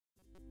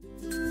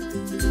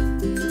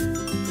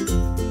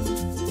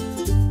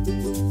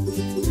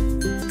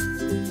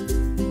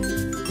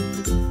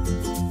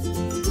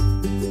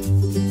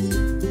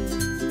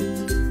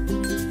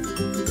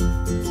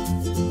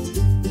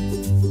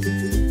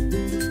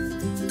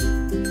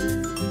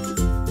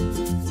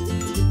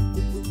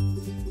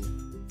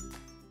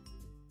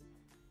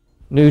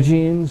New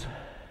genes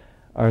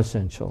are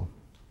essential.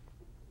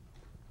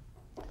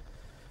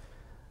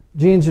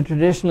 Genes are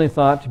traditionally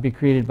thought to be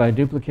created by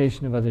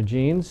duplication of other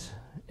genes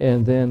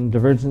and then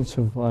divergence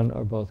of one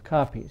or both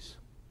copies,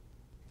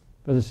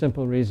 for the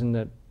simple reason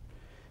that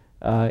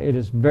it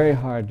is very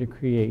hard to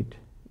create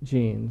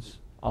genes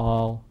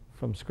all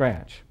from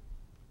scratch.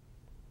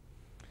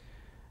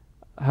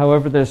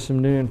 However, there's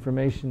some new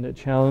information that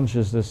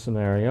challenges this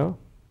scenario,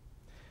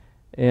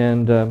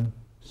 and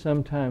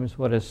sometimes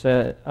what is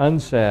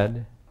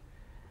unsaid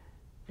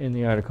in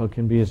the article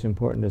can be as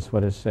important as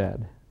what is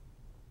said.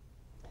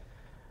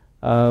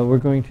 We're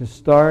going to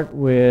start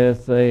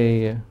with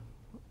a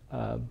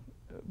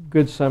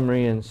good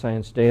summary in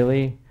Science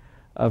Daily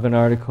of an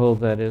article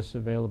that is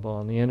available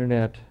on the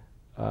internet.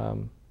 I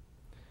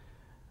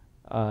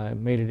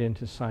made it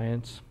into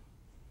Science.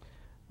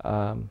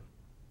 And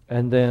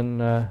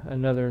then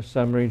another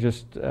summary,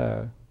 just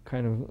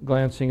kind of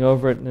glancing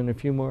over it, and then a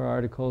few more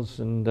articles,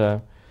 and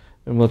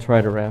we'll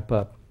try to wrap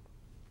up.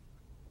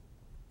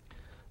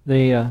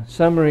 The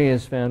summary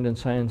is found in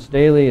Science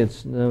Daily.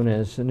 It's known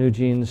as "The New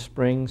Genes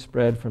Spring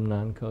Spread from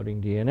Non-Coding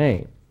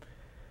DNA."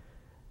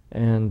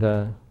 And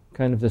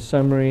kind of the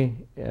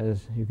summary,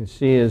 as you can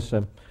see, is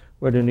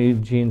where do new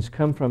genes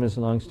come from is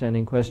a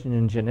long-standing question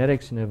in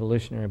genetics and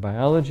evolutionary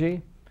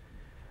biology.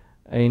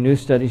 A new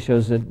study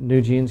shows that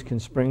new genes can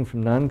spring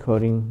from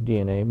non-coding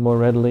DNA more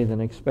readily than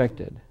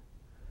expected.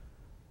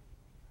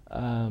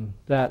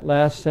 That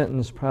last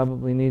sentence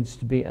probably needs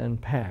to be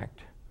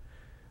unpacked.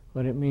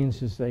 What it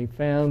means is they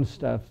found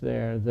stuff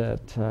there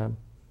that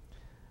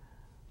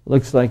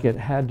looks like it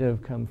had to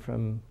have come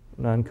from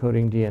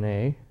non-coding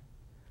DNA.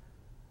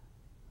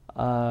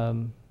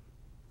 And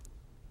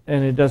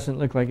it doesn't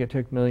look like it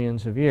took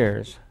millions of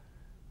years.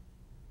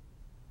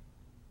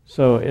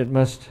 So it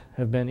must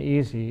have been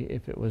easy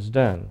if it was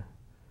done,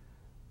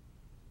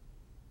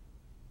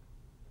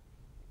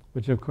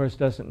 which of course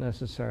doesn't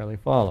necessarily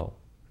follow.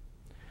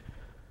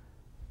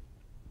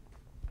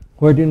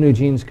 Where do new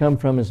genes come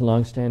from is a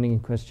long-standing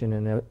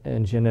question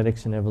in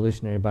genetics and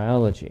evolutionary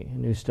biology. A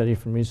new study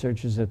from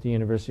researchers at the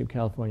University of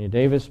California,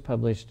 Davis,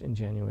 published in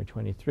January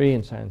 23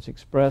 in Science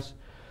Express,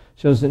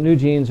 shows that new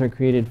genes are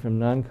created from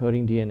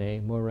non-coding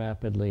DNA more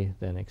rapidly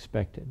than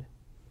expected.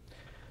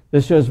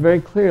 This shows very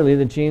clearly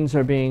that genes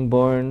are being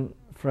born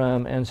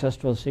from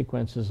ancestral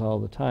sequences all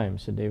the time,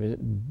 said David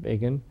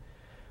Bagan,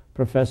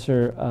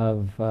 professor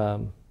of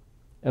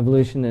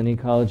evolution and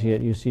ecology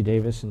at UC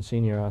Davis and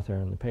senior author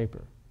on the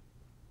paper.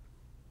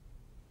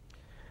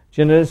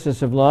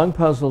 Geneticists have long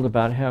puzzled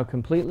about how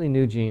completely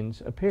new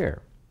genes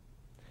appear.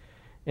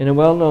 In a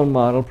well-known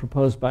model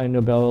proposed by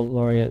Nobel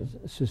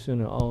laureate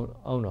Susanoo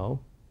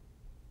Ono,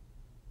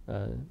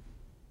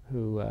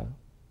 who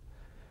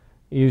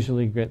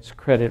usually gets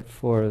credit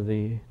for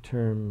the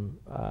term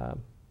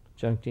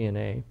junk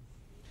DNA,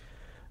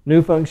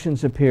 new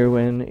functions appear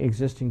when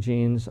existing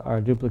genes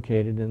are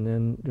duplicated and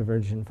then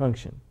diverge in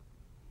function.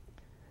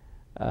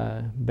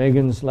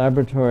 Bagan's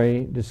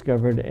laboratory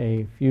discovered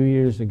a few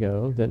years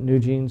ago that new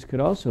genes could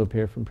also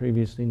appear from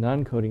previously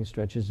non-coding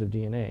stretches of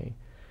DNA,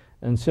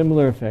 and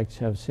similar effects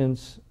have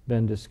since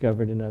been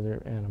discovered in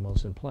other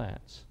animals and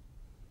plants.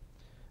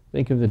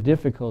 Think of the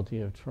difficulty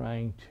of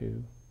trying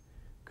to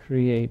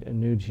create a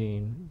new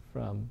gene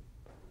from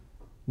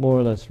more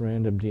or less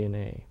random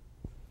DNA.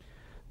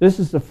 This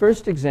is the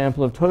first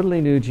example of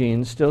totally new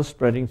genes still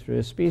spreading through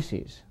a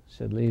species,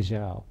 said Li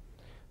Zhao,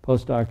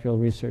 postdoctoral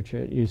researcher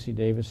at UC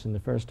Davis and the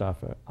first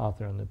author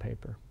on the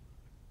paper.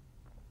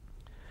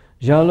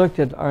 Zhao looked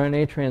at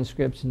RNA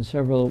transcripts in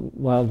several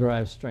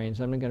wild-derived strains.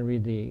 I'm not going to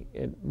read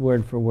it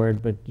word for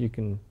word, but you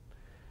can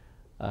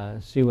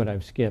see what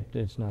I've skipped.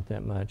 It's not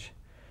that much.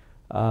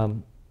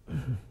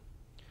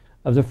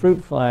 Of the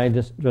fruit fly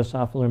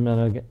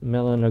Drosophila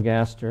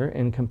melanogaster,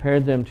 and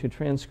compared them to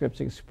transcripts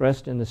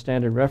expressed in the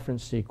standard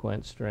reference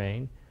sequence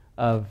strain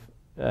of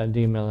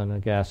D.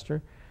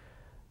 melanogaster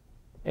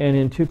and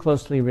in two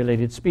closely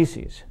related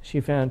species.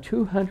 She found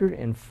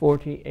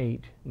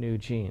 248 new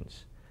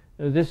genes.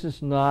 Now, this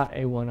is not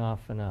a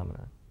one-off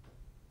phenomenon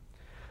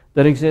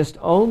that exist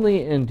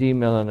only in D.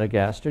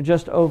 melanogaster,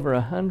 just over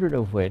 100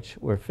 of which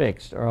were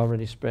fixed or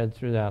already spread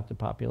throughout the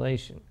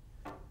population.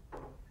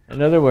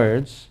 In other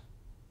words,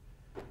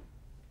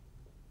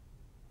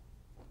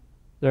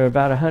 there are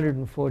about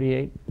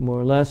 148, more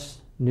or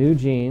less, new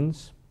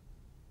genes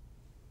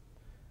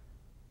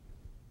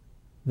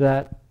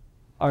that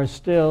are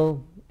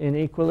still in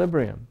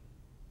equilibrium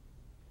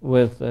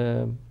with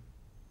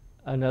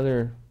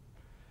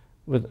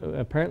with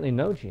apparently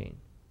no gene.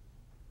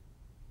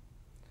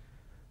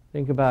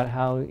 Think about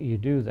how you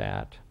do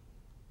that.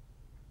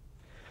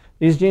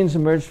 These genes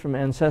emerged from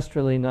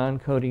ancestrally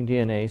non-coding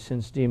DNA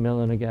since D.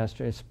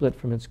 melanogaster is split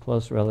from its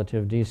close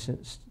relative D.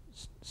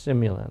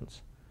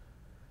 simulans.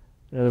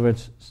 In other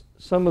words,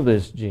 some of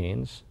these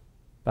genes,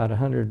 about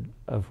 100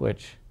 of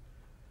which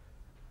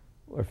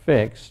were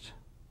fixed,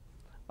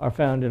 are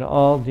found in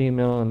all D.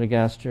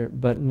 melanogaster,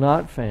 but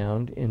not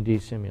found in D.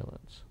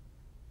 simulans.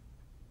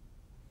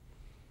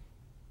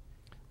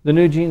 The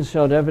new genes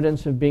showed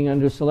evidence of being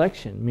under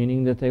selection,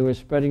 meaning that they were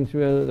spreading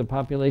through the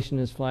population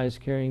as flies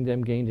carrying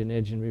them gained an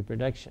edge in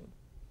reproduction.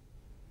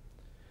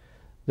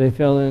 They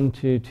fell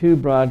into two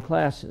broad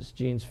classes.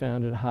 Genes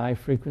found at high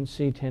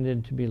frequency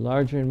tended to be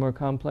larger and more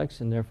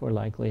complex and therefore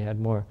likely had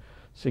more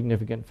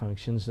significant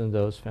functions than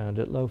those found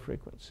at low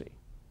frequency.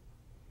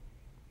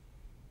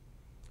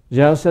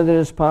 Zhao said that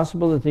it's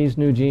possible that these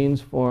new genes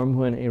form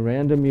when a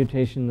random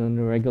mutation in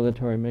the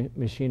regulatory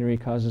machinery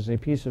causes a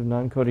piece of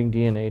non-coding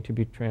DNA to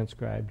be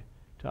transcribed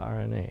to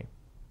RNA.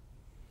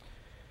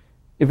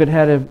 If it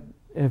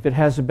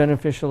has a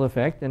beneficial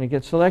effect, then it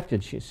gets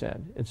selected, she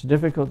said. It's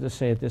difficult to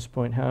say at this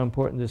point how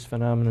important this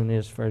phenomenon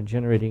is for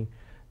generating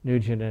new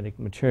genetic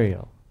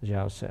material,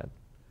 Zhao said.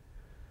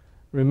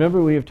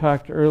 Remember, we have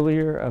talked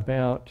earlier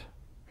about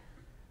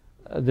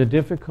the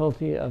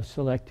difficulty of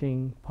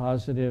selecting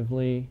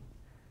positively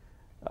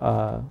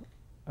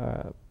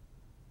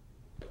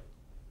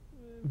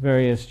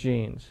various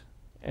genes,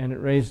 and it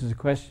raises the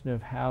question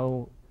of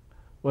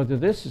whether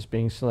this is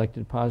being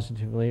selected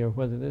positively or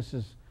whether this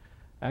is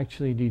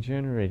actually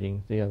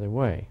degenerating the other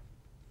way.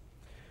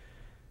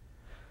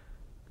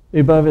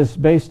 The above is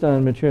based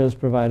on materials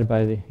provided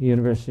by the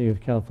University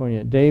of California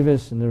at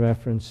Davis, and the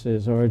reference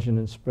is Origin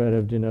and Spread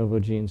of De Novo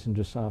Genes in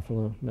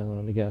Drosophila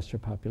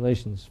melanogaster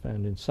Populations,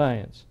 found in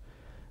Science.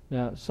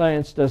 Now,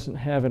 Science doesn't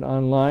have it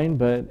online,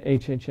 but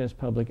HHS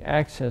Public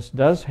Access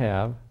does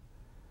have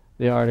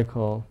the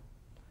article,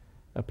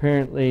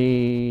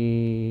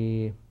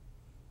 apparently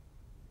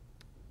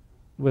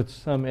with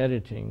some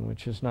editing,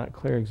 which is not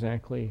clear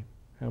exactly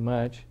how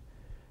much,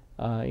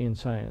 in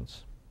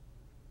Science.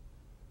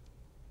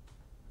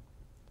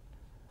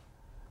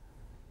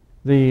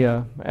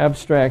 The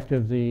abstract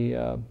of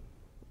the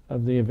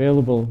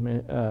available,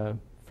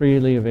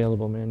 freely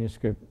available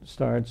manuscript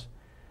starts,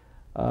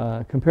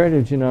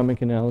 comparative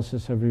genomic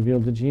analysis have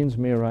revealed the genes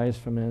may arise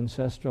from an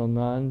ancestral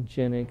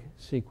non-genic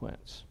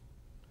sequence.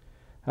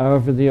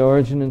 However, the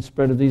origin and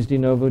spread of these de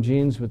novo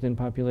genes within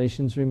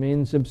populations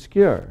remains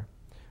obscure.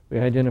 We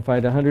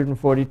identified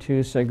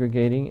 142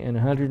 segregating and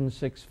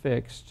 106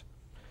 fixed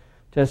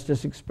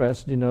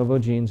testis-expressed de novo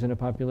genes in a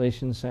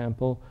population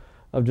sample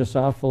of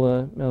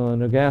Drosophila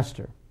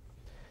melanogaster.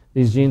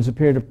 These genes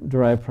appear to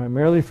derive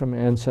primarily from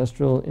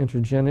ancestral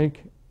intergenic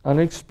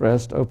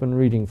unexpressed open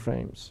reading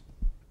frames,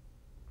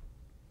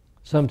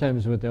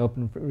 sometimes with the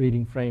open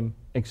reading frame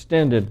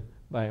extended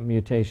by a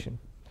mutation,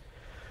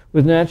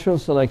 with natural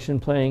selection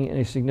playing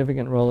a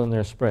significant role in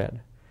their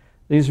spread.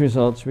 These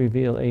results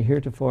reveal a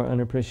heretofore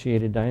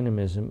unappreciated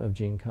dynamism of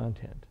gene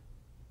content.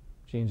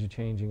 Genes are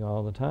changing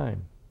all the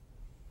time.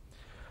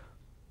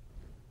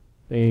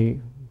 The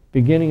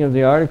beginning of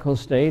the article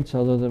states,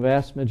 although the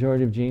vast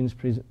majority of genes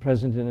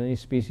present in any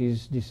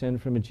species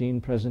descend from a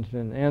gene present in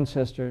an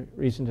ancestor,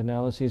 recent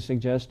analyses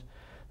suggest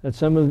that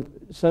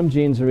some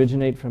genes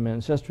originate from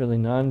ancestrally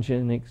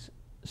non-genic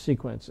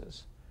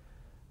sequences.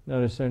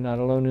 Notice they're not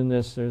alone in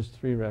this. There's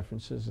 3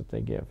 references that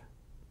they give.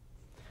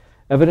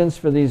 Evidence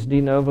for these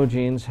de novo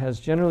genes has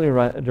generally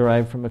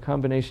derived from a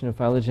combination of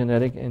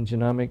phylogenetic and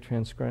genomic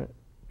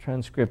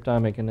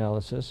transcriptomic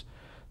analysis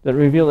that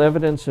reveal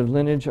evidence of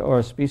lineage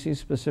or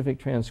species-specific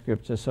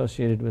transcripts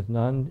associated with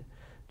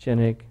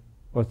non-genic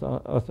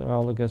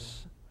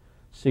orthologous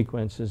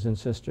sequences in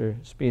sister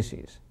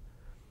species.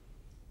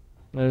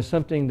 Now, there's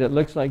something that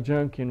looks like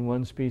junk in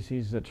one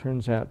species that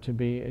turns out to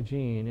be a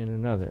gene in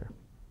another.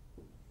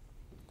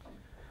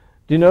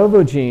 De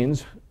novo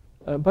genes,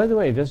 by the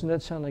way, doesn't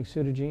that sound like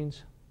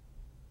pseudogenes?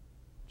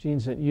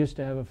 Genes that used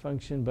to have a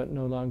function but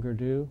no longer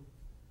do,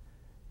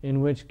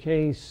 in which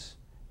case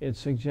it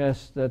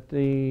suggests that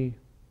the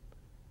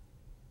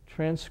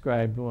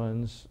transcribed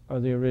ones are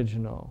the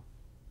original.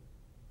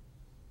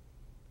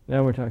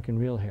 Now we're talking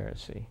real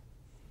heresy.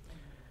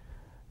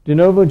 De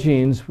novo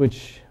genes,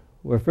 which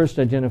were first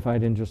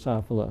identified in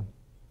Drosophila,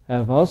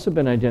 have also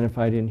been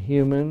identified in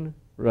human,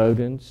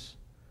 rodents,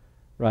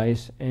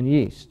 rice, and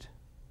yeast.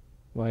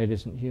 Why it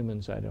isn't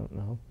humans, I don't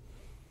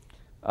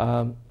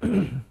know.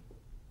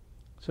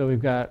 So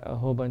we've got a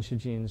whole bunch of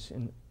genes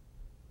in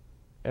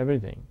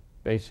everything,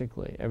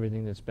 basically,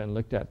 everything that's been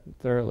looked at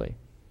thoroughly.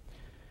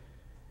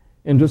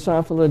 In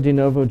Drosophila, de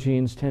novo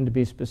genes tend to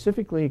be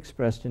specifically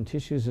expressed in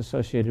tissues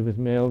associated with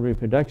male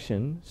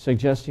reproduction,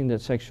 suggesting that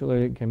sexual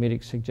or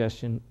gametic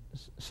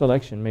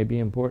selection may be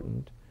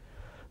important,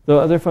 though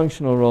other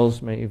functional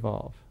roles may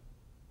evolve.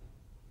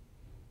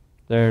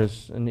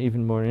 There's an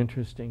even more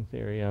interesting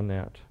theory on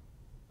that,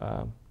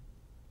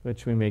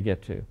 which we may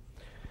get to.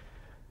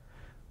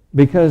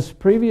 Because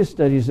previous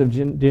studies of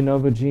de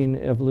novo gene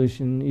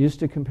evolution used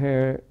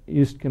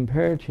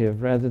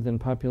comparative rather than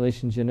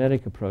population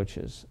genetic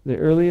approaches, the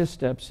earliest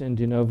steps in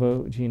de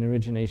novo gene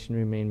origination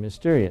remain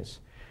mysterious.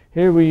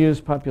 Here we use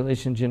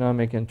population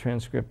genomic and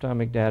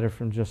transcriptomic data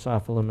from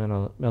Drosophila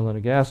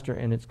melanogaster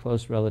and its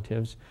close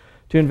relatives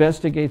to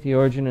investigate the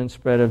origin and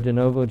spread of de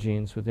novo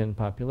genes within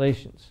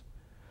populations.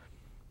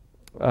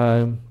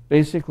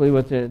 Basically,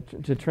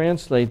 to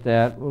translate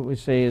that, what we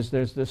say is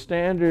there's the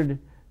standard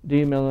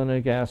D.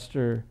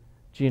 melanogaster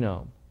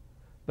genome,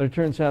 but it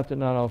turns out that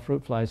not all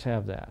fruit flies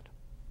have that.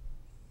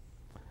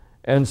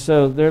 And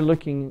so they're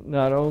looking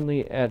not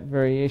only at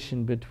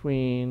variation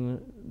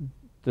between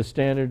the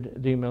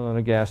standard D.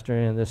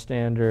 melanogaster and the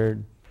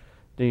standard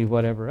D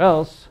whatever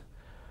else,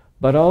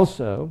 but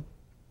also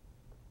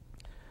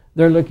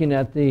they're looking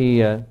at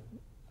the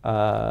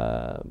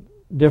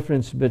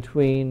difference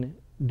between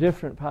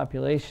different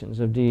populations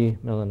of D.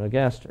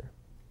 melanogaster.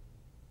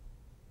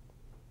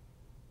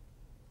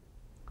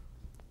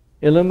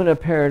 Illumina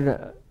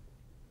paired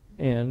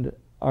and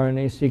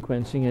RNA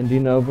sequencing and de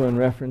novo and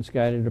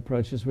reference-guided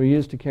approaches were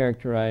used to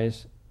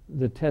characterize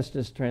the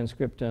testis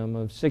transcriptome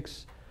of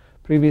 6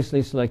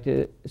 previously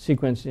selected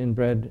sequenced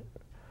inbred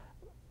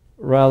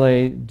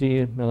Raleigh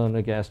D.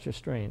 melanogaster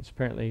strains.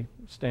 Apparently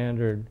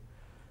standard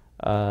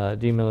D.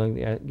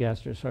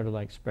 melanogaster, sort of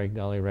like Sprague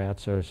Dolly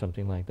rats or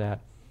something like that.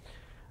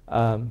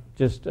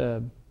 Just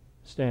a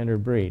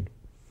standard breed.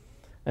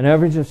 An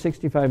average of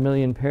 65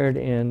 million paired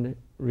end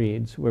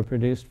reads were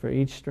produced for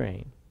each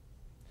strain.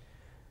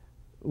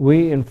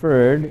 We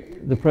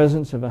inferred the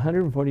presence of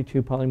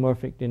 142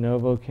 polymorphic de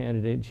novo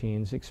candidate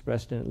genes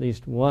expressed in at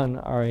least one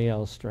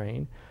RAL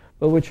strain,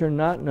 but which are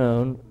not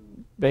known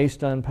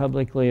based on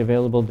publicly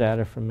available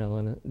data from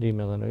D.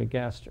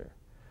 melanogaster.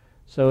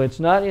 So it's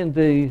not in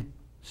the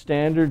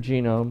standard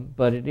genome,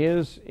 but it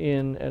is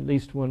in at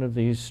least one of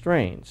these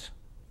strains.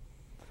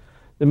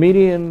 The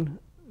median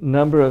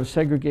number of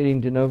segregating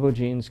de novo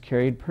genes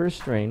carried per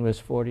strain was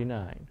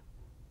 49.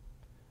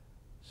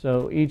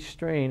 So each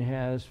strain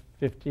has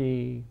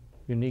 50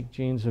 unique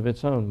genes of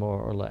its own, more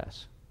or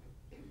less.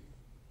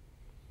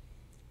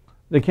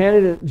 The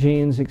candidate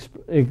genes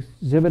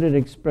exhibited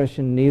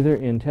expression neither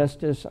in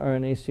testis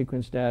RNA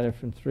sequence data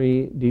from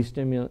 3 D.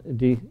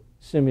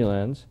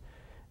 simulans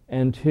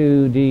and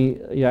 2 D.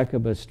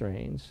 jacoba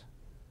strains.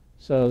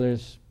 So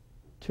there's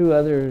 2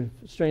 other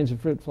strains of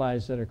fruit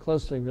flies that are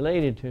closely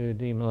related to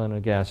D.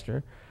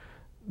 melanogaster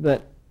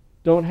that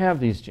don't have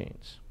these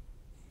genes.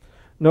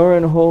 Nor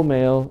in whole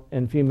male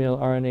and female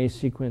RNA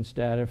sequence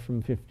data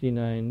from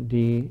 59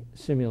 D.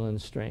 simulan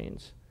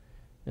strains.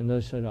 And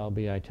those should all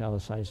be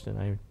italicized, and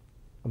I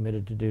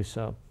omitted to do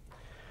so.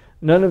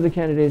 None of the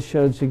candidates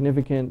showed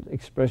significant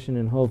expression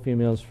in whole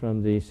females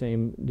from the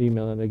same D.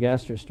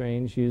 melanogaster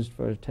strains used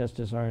for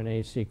testis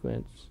RNA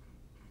sequence.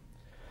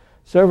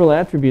 Several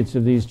attributes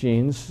of these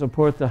genes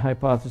support the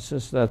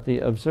hypothesis that the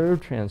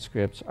observed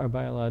transcripts are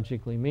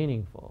biologically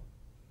meaningful.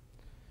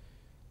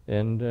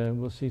 And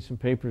we'll see some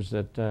papers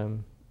that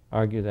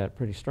argue that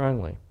pretty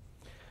strongly.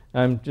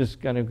 I'm just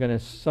kind of going to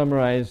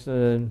summarize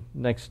the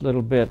next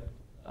little bit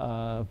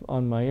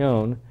on my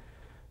own,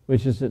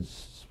 which is that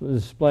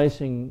the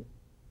splicing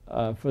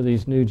for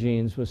these new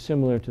genes was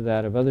similar to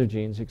that of other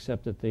genes,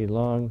 except that the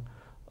long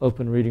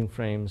open reading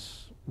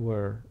frames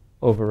were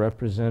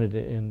overrepresented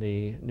in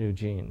the new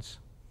genes.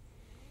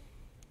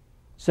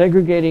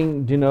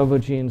 Segregating de novo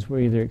genes were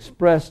either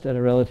expressed at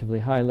a relatively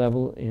high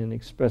level in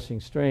expressing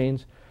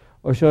strains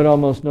or showed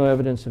almost no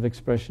evidence of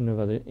expression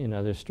in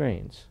other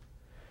strains.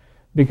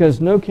 Because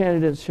no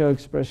candidates show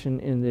expression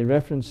in the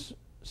reference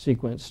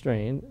sequence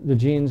strain, the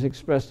genes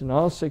expressed in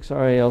all 6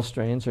 RAL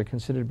strains are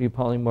considered to be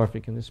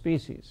polymorphic in the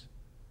species.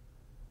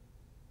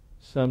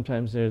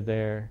 Sometimes they're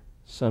there,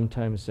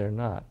 sometimes they're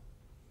not.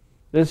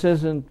 This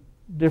isn't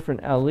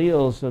different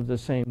alleles of the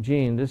same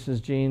gene. This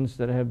is genes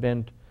that have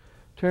been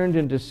turned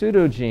into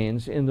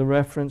pseudogenes in the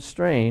reference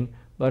strain,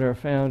 but are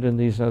found in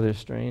these other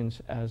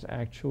strains as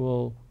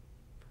actual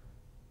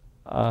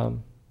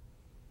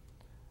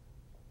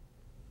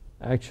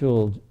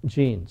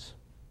genes,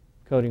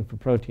 coding for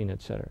protein,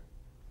 etc.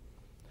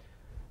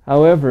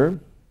 However,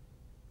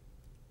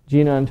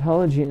 gene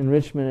ontology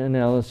enrichment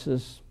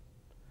analysis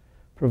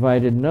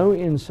provided no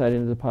insight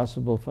into the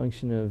possible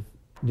function of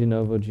de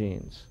novo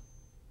genes.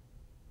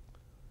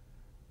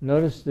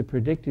 Notice the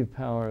predictive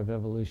power of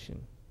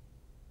evolution.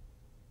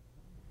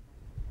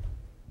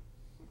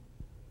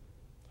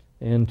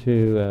 And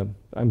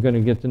I'm going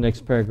to get the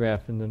next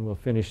paragraph and then we'll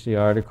finish the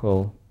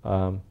article.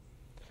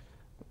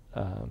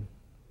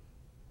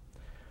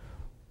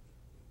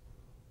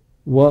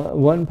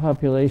 One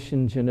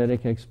population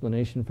genetic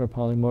explanation for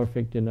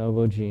polymorphic de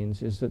novo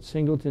genes is that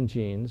singleton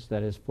genes,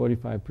 that is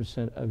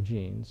 45% of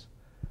genes,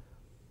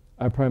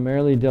 are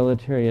primarily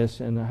deleterious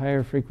and the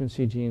higher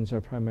frequency genes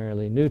are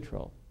primarily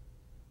neutral.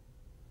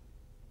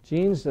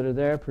 Genes that are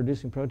there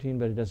producing protein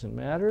but it doesn't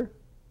matter.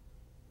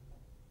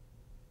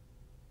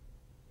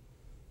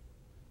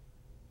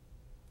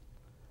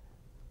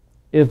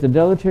 If the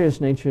deleterious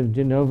nature of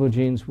de novo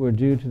genes were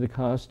due to the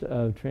cost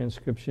of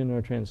transcription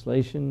or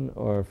translation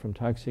or from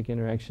toxic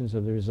interactions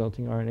of the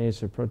resulting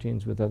RNAs or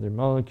proteins with other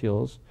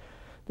molecules,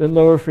 then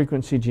lower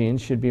frequency genes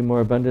should be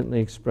more abundantly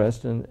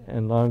expressed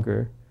and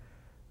longer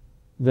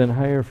than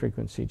higher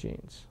frequency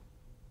genes.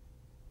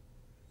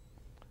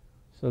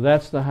 So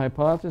that's the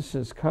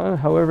hypothesis.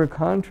 However,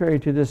 contrary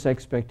to this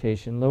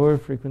expectation, lower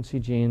frequency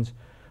genes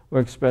were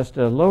expressed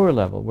at a lower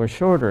level, were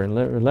shorter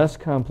and less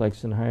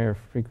complex than higher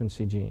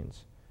frequency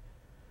genes.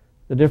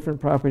 The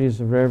different properties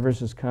of rare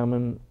versus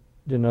common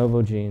de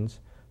novo genes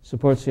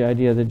supports the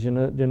idea that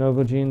de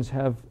novo genes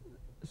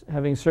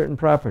having certain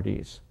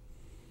properties.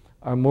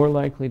 are more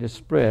likely to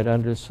spread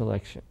under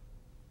selection.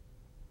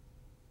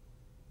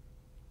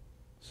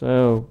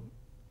 So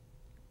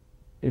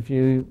if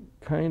you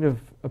kind of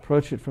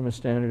approach it from a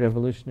standard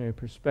evolutionary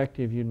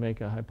perspective, you'd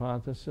make a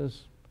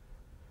hypothesis.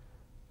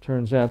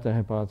 Turns out the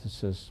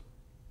hypothesis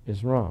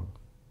is wrong.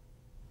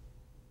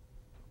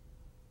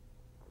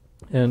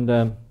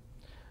 And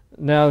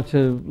now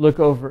to look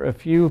over a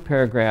few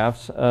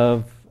paragraphs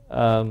of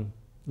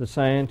the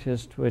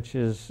Scientist, which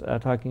is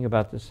talking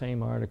about the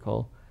same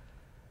article.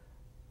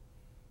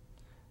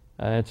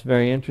 It's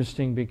very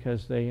interesting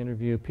because they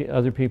interview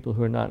other people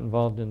who are not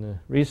involved in the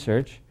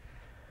research.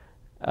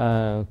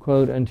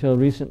 Quote, until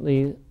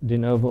recently, de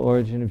novo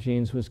origin of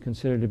genes was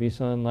considered to be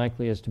so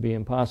unlikely as to be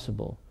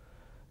impossible.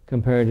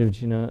 Comparative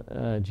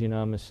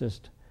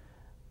genomicist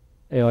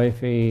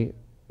Eoife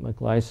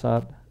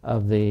McLysott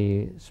of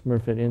the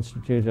Smurfit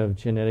Institute of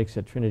Genetics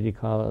at Trinity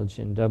College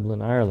in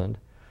Dublin, Ireland,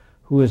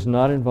 who is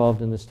not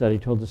involved in the study,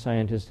 told the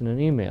Scientist in an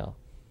email,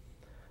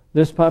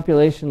 this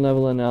population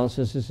level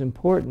analysis is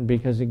important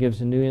because it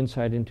gives a new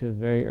insight into the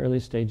very early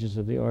stages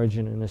of the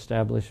origin and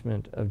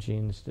establishment of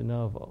genes de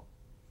novo.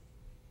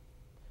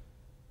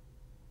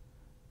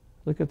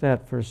 Look at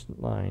that first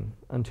line.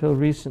 Until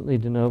recently,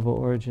 de novo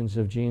origins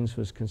of genes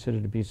was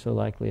considered to be so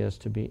unlikely as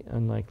to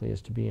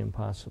be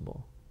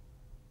impossible.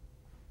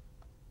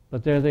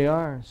 But there they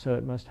are, so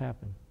it must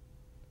happen.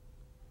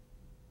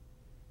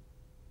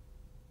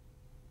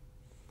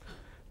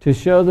 To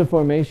show the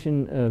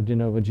formation of de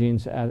novo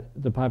genes at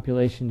the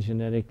population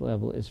genetic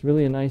level is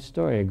really a nice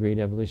story, agreed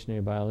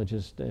evolutionary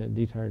biologist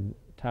Dieter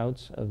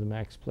Tautz of the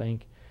Max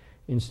Planck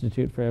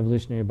Institute for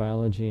Evolutionary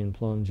Biology in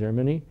Plön,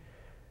 Germany,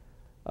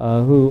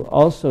 who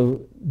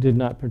also did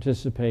not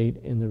participate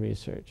in the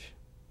research.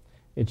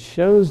 It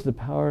shows the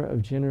power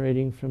of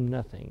generating from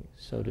nothing,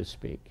 so to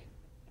speak.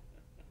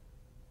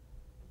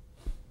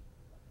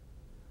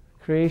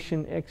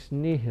 Creation ex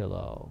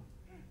nihilo.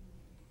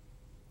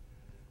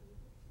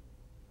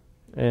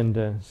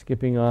 And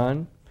skipping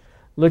on,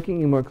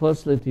 looking more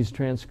closely at these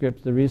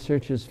transcripts, the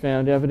researchers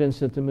found evidence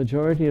that the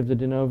majority of the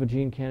de novo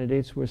gene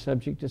candidates were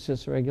subject to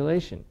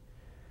cis-regulation,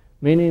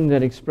 meaning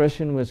that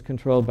expression was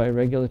controlled by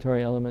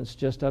regulatory elements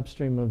just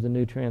upstream of the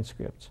new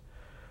transcripts.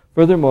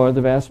 Furthermore,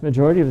 the vast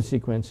majority of the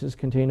sequences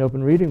contain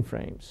open reading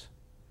frames,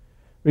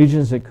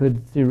 regions that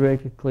could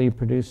theoretically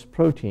produce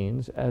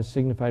proteins, as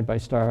signified by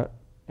start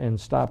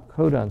and stop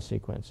codon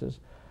sequences,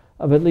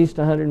 of at least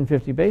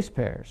 150 base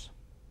pairs.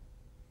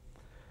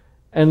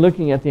 And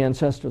looking at the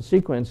ancestral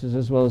sequences,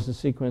 as well as the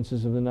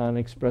sequences of the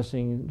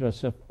non-expressing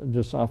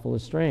Drosophila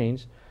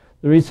strains,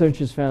 the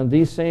researchers found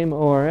these same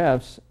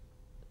ORFs,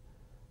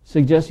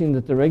 suggesting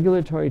that the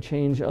regulatory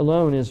change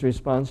alone is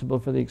responsible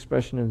for the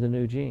expression of the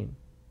new gene.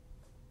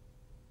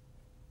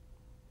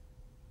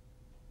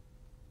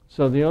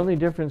 So the only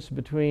difference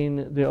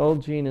between the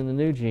old gene and the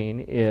new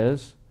gene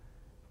is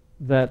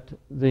that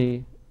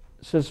the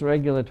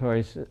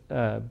cis-regulatory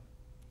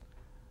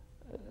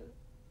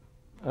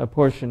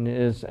portion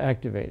is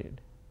activated.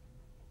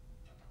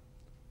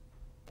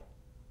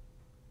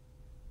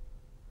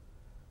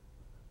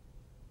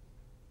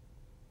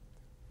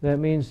 That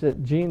means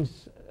that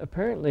genes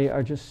apparently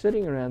are just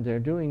sitting around there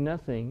doing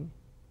nothing,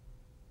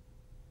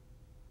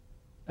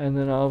 and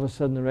then all of a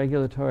sudden the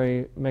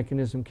regulatory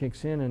mechanism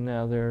kicks in, and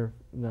now they're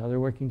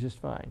working just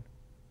fine.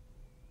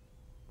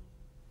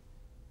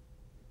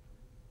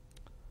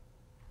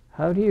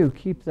 How do you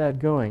keep that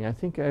going? I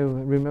think I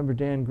remember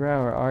Dan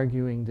Grauer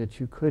arguing that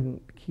you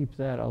couldn't keep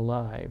that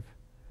alive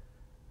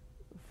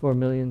for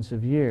millions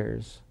of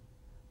years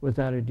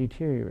without it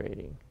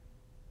deteriorating.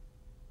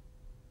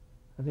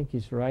 I think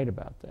he's right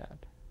about that.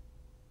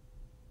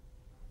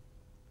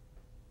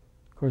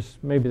 Of course,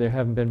 maybe there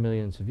haven't been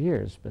millions of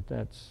years, but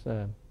that's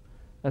a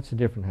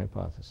different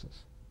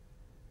hypothesis.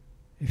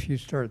 If you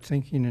start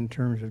thinking in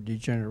terms of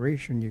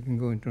degeneration, you can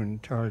go into an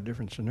entirely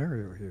different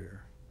scenario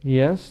here.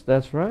 Yes,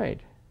 that's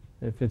right.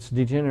 If it's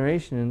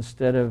degeneration,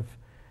 instead of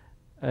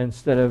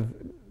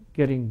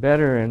getting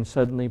better and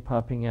suddenly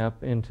popping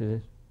up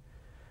into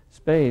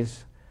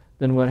space,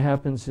 then what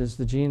happens is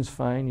the gene's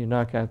fine, you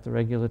knock out the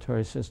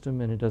regulatory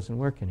system, and it doesn't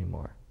work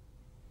anymore.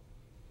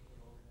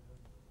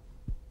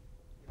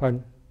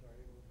 Pardon?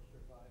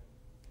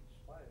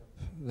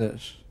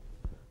 This.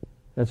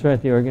 That's right,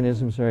 the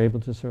organisms are able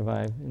to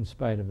survive in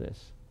spite of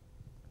this.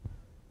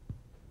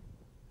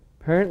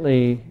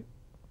 Apparently,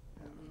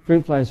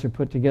 fruit flies are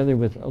put together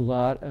with a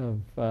lot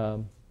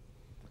of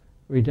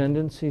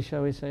redundancy,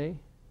 shall we say.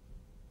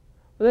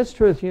 Well, that's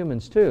true with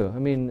humans too. I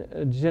mean,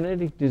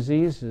 genetic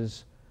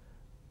diseases,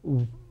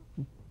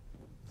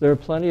 there are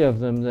plenty of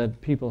them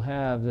that people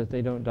have that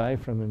they don't die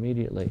from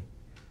immediately.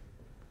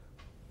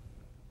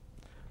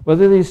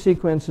 Whether these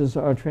sequences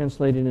are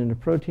translated into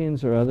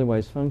proteins or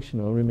otherwise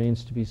functional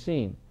remains to be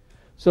seen.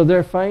 So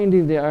they're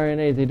finding the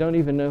RNA, they don't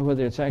even know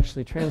whether it's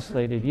actually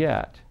translated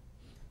yet.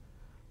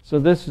 So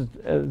this is,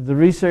 the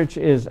research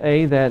is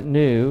A, that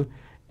new,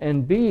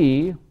 and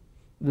B,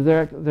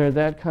 they're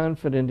that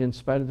confident in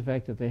spite of the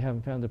fact that they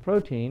haven't found the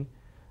protein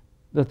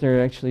that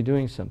they're actually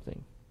doing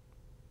something.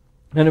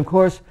 And of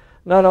course,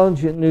 Not all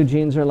new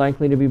genes are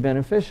likely to be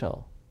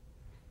beneficial.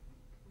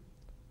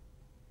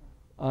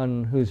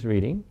 On who's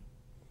reading?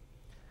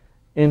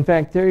 In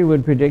fact, theory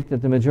would predict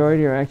that the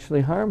majority are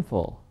actually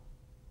harmful.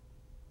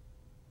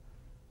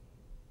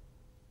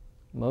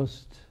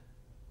 Most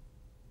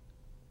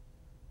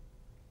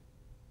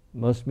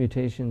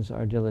mutations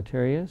are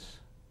deleterious.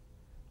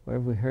 Where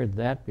have we heard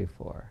that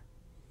before?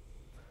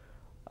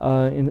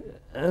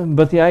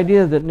 But the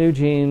idea that new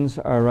genes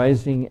are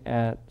rising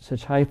at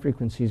such high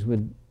frequencies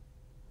would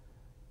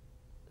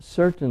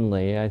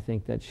certainly, I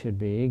think that should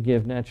be,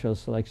 give natural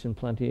selection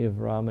plenty of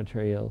raw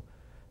material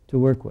to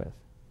work with.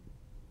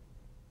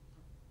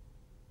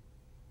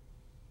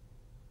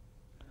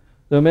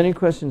 Though many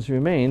questions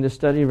remain, the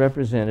study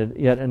represented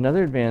yet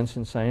another advance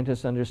in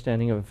scientists'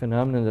 understanding of a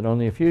phenomenon that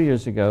only a few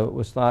years ago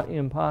was thought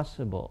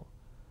impossible,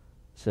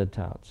 said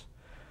Touts.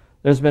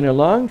 There's been a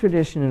long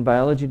tradition in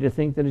biology to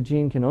think that a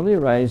gene can only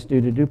arise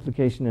due to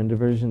duplication and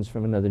diversions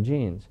from another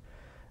genes,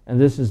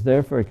 and this is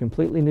therefore a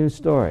completely new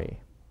story.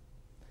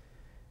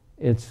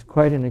 It's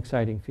quite an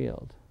exciting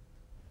field.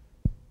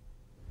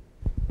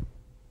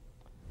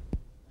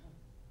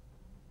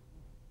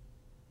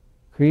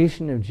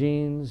 Creation of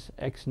genes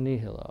ex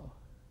nihilo.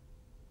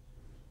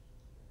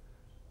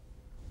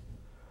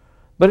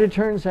 But it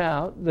turns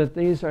out that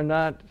these are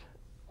not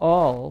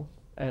all,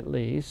 at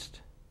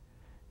least,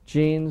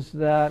 genes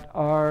that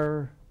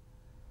are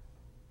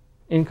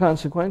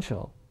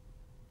inconsequential.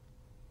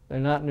 They're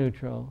not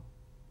neutral.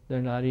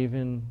 They're not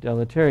even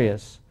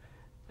deleterious.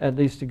 At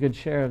least a good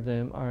share of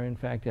them are in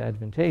fact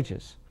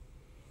advantageous.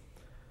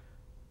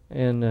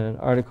 In an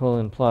article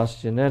in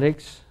PLOS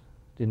Genetics,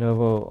 de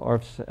novo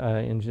ORFs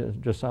in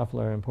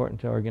Drosophila are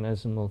important to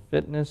organismal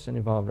fitness and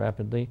evolve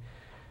rapidly.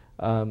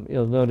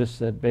 You'll notice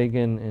that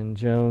Bagan and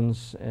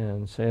Jones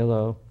and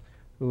Salo,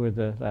 who were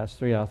the last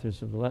three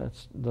authors of the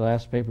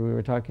last paper we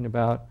were talking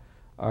about,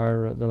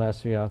 are the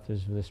last three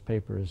authors of this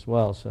paper as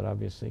well, so it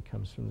obviously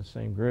comes from the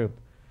same group.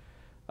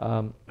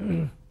 How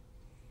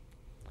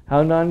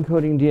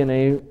non-coding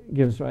DNA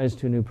gives rise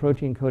to new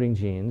protein-coding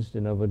genes,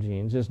 de novo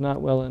genes, is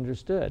not well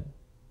understood,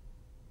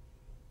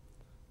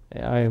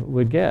 I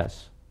would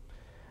guess.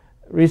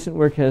 Recent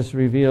work has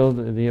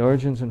revealed the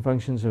origins and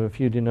functions of a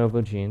few de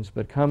novo genes,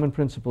 but common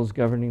principles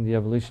governing the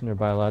evolution or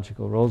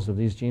biological roles of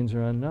these genes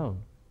are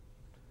unknown.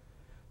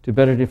 To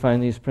better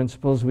define these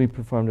principles, we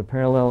performed a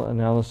parallel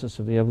analysis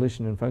of the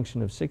evolution and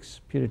function of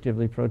 6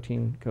 putatively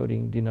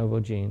protein-coding de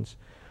novo genes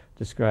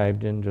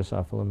described in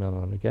Drosophila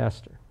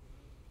melanogaster.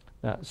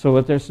 So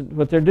what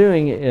they're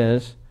doing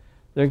is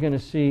they're going to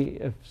see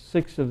if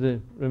 6 of the,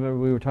 remember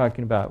we were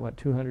talking about, what,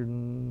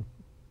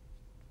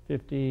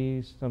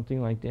 250,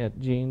 something like that,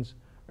 genes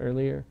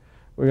earlier.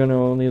 We're going to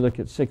only look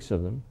at 6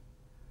 of them.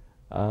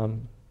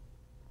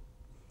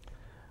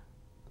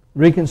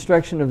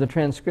 Reconstruction of the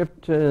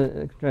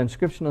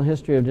transcriptional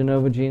history of de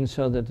novo genes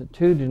show that the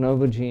 2 de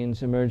novo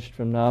genes emerged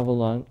from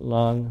novel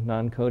long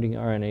non-coding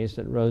RNAs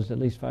that rose at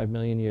least 5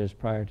 million years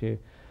prior to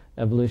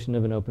evolution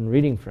of an open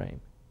reading frame.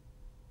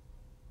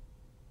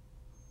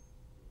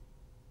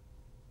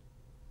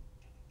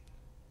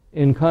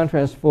 In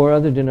contrast, 4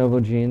 other de novo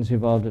genes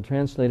evolved a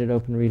translated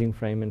open reading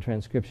frame and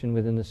transcription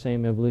within the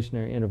same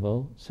evolutionary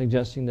interval,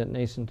 suggesting that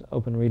nascent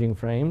open reading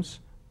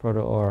frames,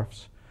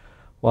 proto-ORFs,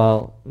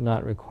 while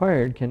not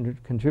required, can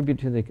contribute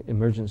to the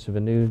emergence of a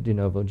new de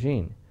novo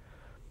gene.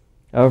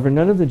 However,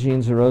 none of the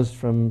genes arose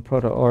from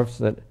proto-ORFs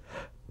that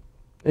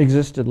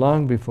existed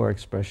long before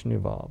expression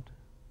evolved.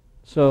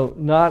 So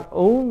not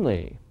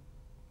only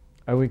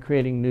are we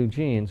creating new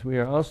genes, we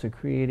are also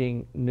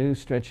creating new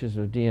stretches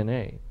of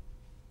DNA,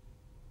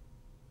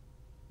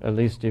 at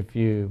least if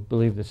you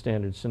believe the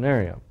standard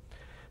scenario.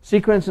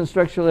 Sequence and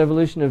structural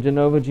evolution of de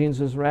novo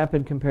genes is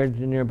rapid compared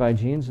to nearby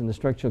genes, and the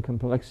structural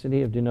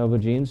complexity of de novo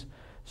genes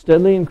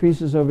steadily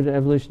increases over the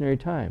evolutionary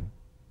time.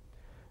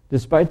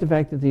 Despite the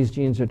fact that these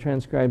genes are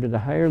transcribed at a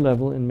higher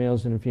level in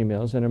males than in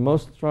females and are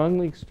most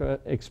strongly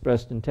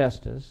expressed in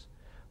testes,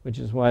 which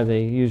is why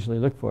they usually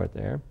look for it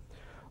there,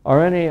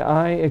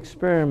 RNAi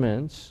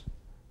experiments,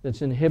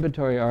 that's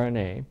inhibitory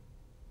RNA,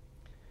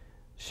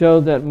 show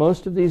that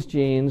most of these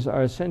genes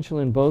are essential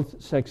in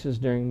both sexes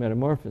during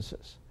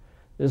metamorphosis.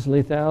 This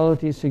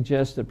lethality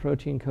suggests that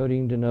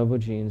protein-coding de novo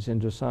genes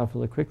in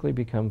Drosophila quickly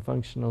become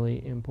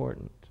functionally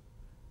important.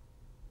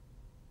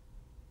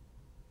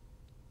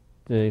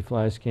 The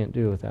flies can't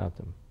do without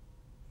them.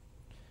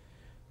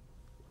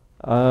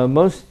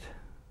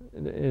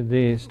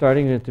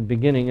 Starting at the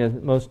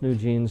beginning, most new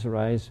genes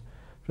arise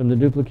from the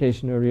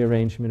duplication or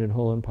rearrangement in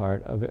whole and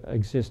part of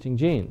existing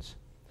genes.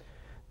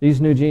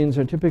 These new genes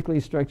are typically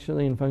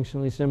structurally and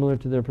functionally similar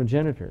to their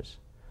progenitors.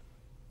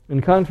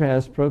 In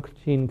contrast,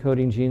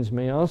 protein-coding genes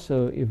may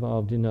also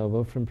evolve de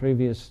novo from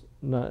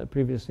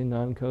previously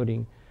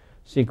non-coding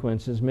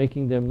sequences,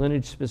 making them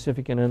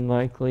lineage-specific and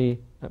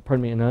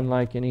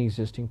unlike any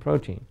existing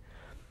protein.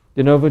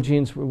 De novo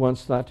genes were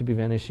once thought to be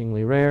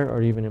vanishingly rare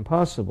or even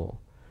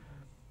impossible.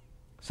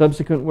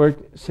 Subsequent work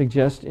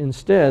suggests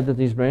instead that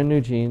these brand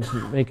new genes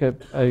make up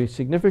a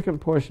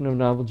significant portion of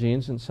novel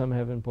genes, and some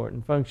have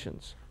important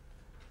functions.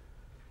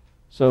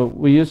 So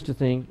we used to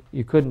think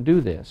you couldn't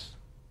do this.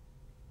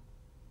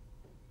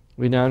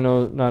 We now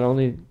know not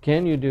only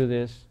can you do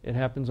this, it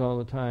happens all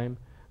the time,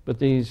 but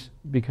these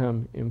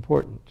become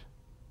important.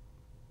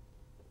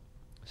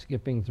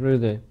 Skipping through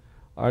the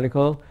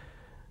article,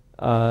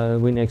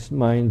 we next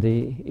mined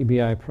the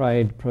EBI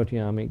Pride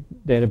proteomic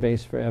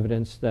database for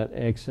evidence that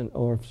eggs and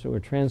ORFs were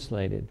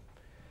translated.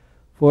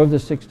 4 of the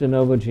 6 de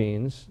novo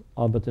genes,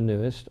 all but the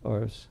newest,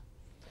 ORFs,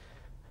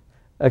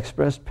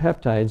 expressed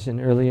peptides in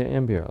earlier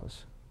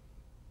embryos.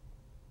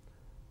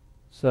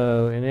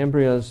 So in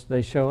embryos,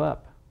 they show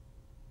up.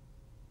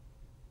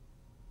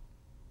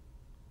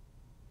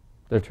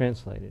 They're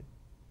translated.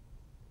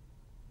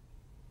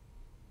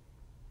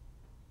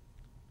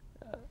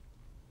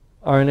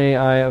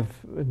 RNAi of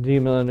D.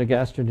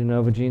 melanogaster de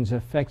novo genes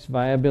affects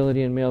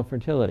viability and male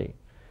fertility.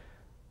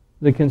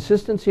 The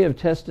consistency of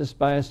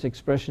testis-biased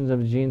expressions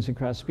of genes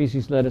across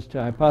species led us to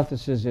a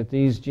hypothesis that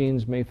these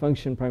genes may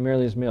function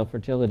primarily as male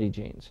fertility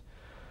genes.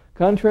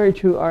 Contrary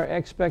to our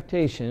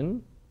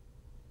expectation,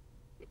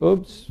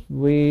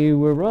 we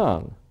were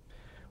wrong.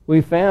 We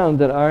found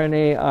that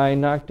RNAi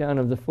knockdown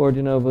of the 4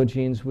 de novo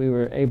genes we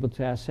were able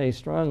to assay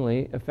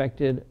strongly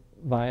affected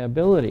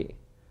viability.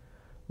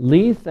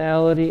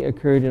 Lethality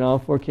occurred in all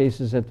 4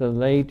 cases at the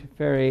late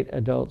ferrate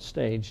adult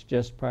stage,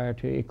 just prior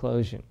to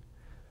eclosion.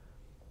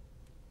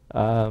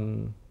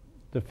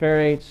 The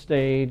ferrate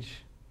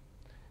stage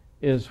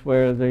is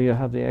where you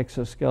have the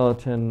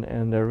exoskeleton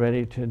and they're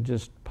ready to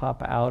just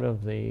pop out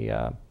of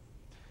the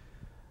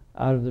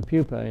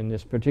pupa in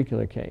this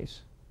particular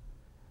case.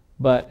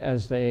 But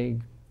as they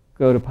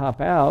go to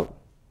pop out,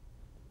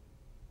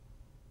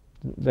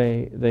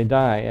 they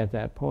die at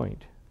that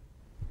point.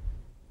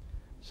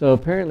 So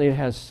apparently it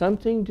has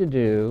something to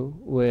do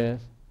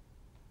with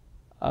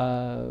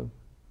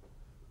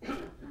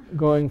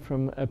going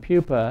from a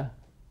pupa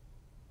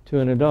to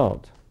an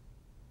adult.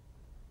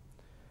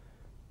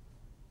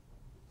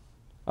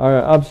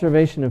 Our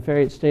observation of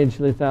ferrate stage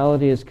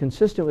lethality is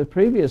consistent with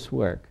previous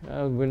work.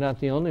 We're not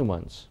the only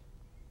ones.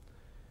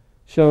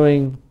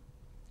 Showing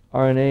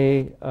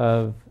RNA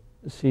of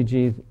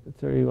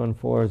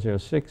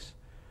CG31406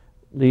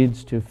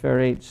 leads to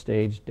ferrate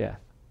stage death.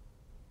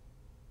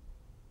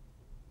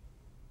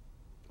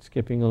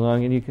 Skipping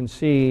along, and you can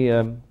see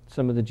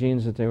some of the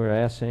genes that they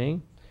were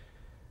assaying.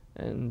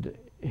 And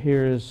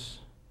here's,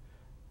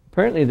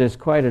 apparently there's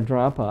quite a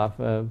drop-off.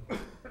 A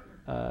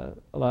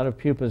lot of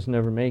pupas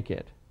never make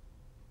it.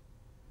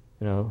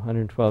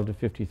 112 to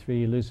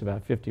 53, you lose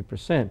about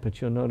 50%. But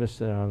you'll notice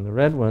that on the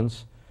red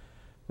ones,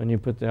 when you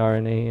put the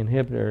RNA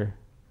inhibitor,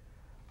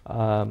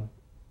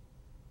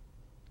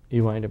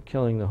 you wind up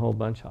killing the whole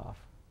bunch off,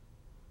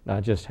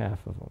 not just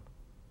half of them.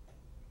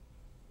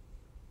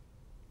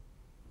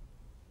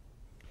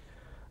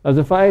 Of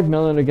the 5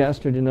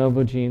 melanogaster de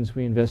novo genes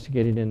we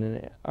investigated in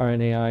an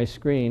RNAi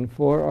screen,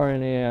 4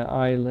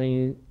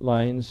 RNAi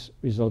lines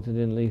resulted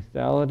in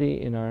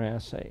lethality in our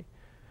assay.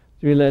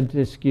 3 led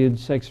to skewed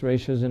sex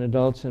ratios in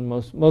adults and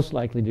most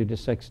likely due to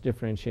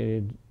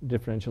sex-differentiated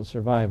differential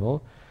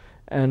survival.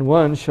 And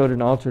 1 showed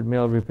an altered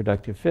male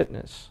reproductive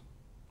fitness,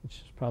 which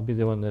is probably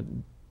the one that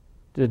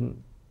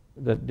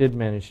did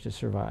manage to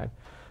survive.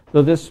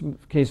 Though this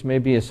case may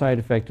be a side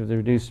effect of the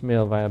reduced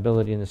male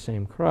viability in the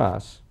same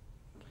cross.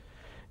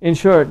 In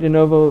short, de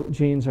novo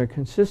genes are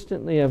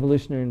consistently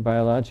evolutionary and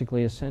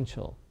biologically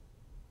essential.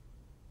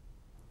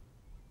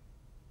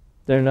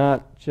 They're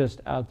not just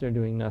out there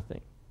doing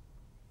nothing.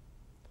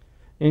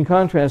 In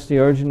contrast, the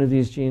origin of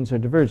these genes are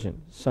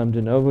divergent. Some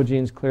de novo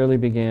genes clearly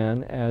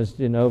began as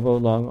de novo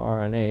long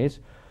RNAs,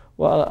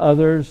 while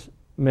others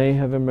may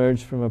have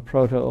emerged from a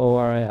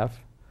proto-ORF,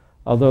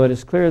 although it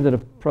is clear that a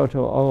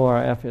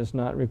proto-ORF is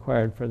not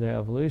required for their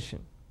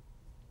evolution.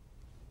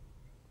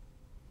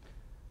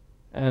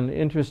 And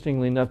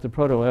interestingly enough, the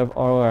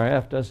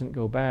proto-ORF doesn't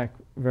go back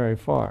very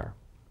far,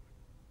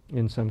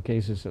 in some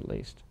cases at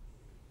least.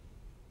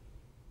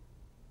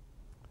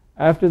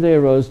 After they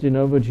arose, de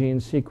novo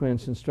genes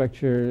sequence and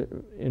structure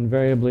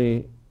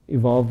invariably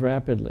evolved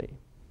rapidly.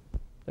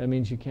 That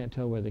means you can't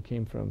tell where they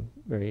came from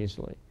very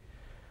easily.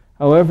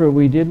 However,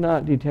 we did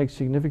not detect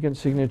significant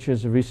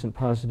signatures of recent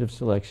positive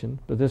selection,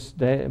 but this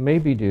may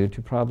be due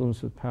to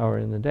problems with power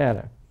in the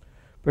data,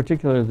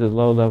 particularly the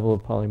low level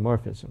of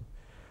polymorphism.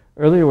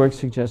 Earlier work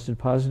suggested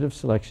positive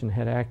selection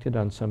had acted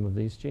on some of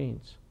these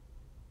genes.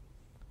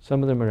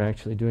 Some of them are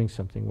actually doing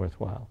something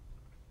worthwhile.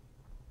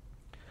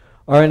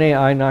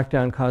 RNAi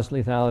knockdown caused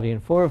lethality in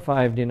 4 of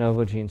 5 de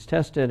novo genes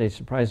tested, a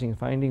surprising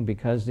finding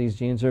because these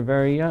genes are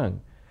very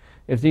young.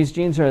 If these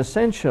genes are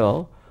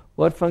essential,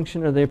 what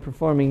function are they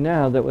performing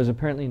now that was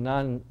apparently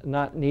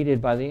not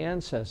needed by the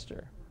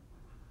ancestor?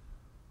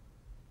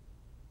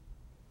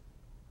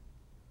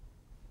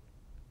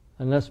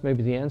 Unless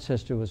maybe the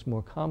ancestor was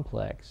more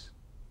complex.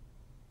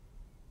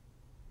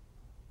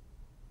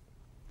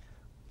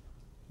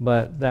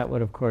 But that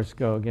would, of course,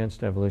 go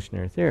against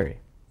evolutionary theory.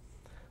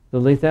 The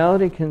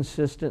lethality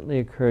consistently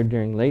occurred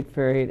during late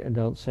ferrate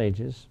adult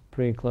sages,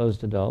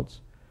 pre-closed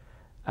adults,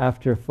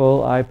 after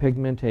full eye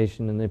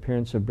pigmentation and the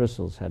appearance of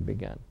bristles had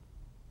begun.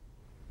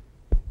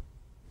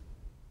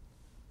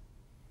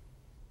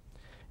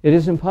 It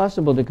is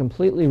impossible to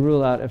completely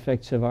rule out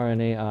effects of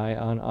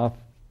RNAi on off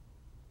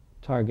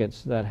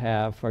targets that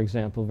have, for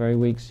example, very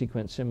weak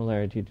sequence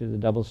similarity to the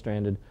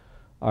double-stranded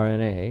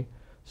RNA.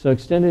 So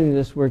extending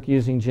this work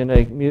using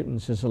genetic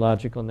mutants is a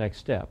logical next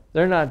step.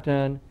 They're not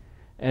done,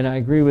 and I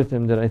agree with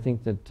them that I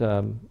think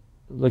that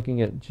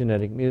looking at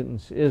genetic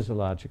mutants is a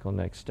logical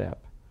next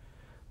step,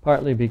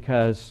 partly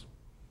because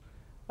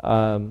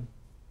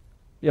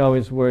you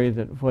always worry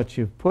that what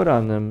you've put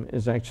on them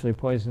is actually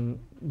poison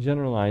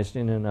generalized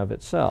in and of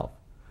itself.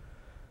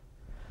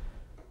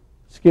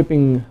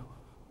 Skipping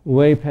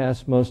way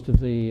past most of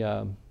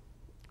the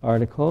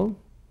article,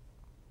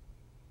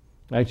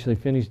 actually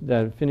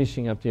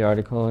finishing up the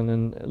article and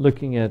then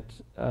looking at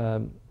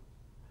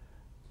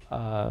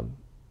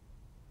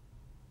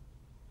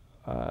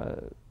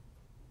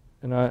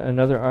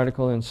another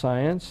article in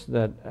Science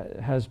that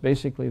has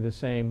basically the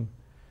same,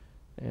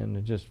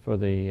 and just for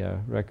the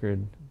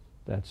record,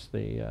 that's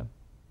the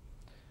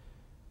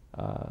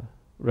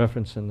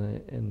reference on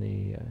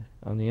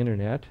the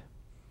internet.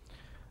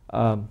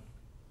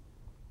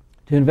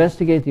 To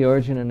investigate the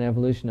origin and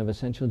evolution of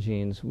essential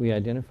genes, we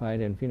identified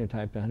and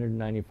phenotyped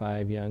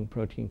 195 young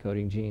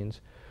protein-coding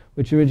genes,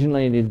 which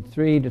originated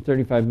 3 to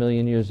 35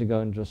 million years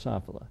ago in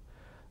Drosophila.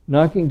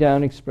 Knocking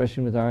down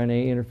expression with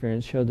RNA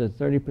interference showed that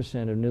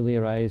 30% of newly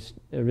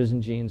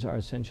arisen genes are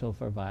essential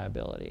for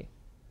viability.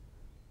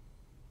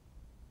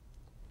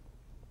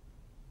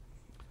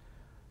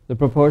 The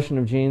proportion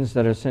of genes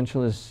that are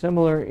essential is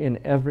similar in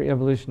every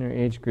evolutionary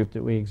age group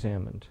that we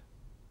examined,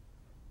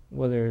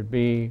 whether it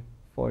be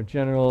for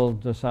general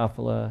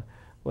Drosophila,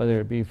 whether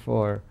it be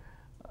for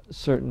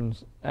certain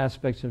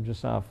aspects of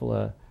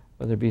Drosophila,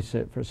 whether it be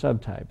for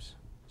subtypes.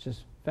 It's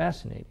just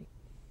fascinating.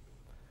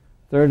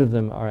 A third of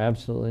them are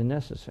absolutely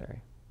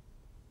necessary.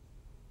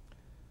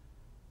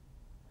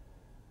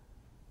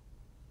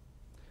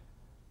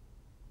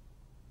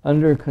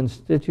 Under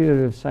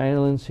constitutive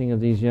silencing of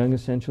these young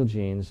essential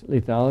genes,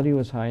 lethality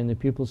was high in the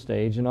pupal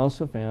stage and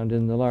also found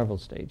in the larval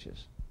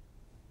stages.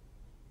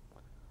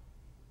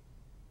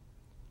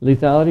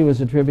 Lethality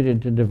was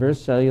attributed to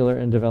diverse cellular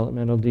and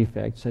developmental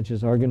defects, such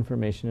as organ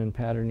formation and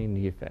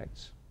patterning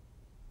defects.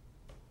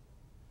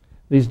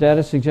 These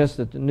data suggest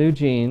that the new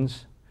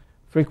genes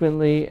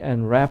frequently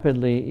and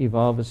rapidly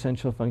evolve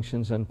essential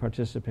functions and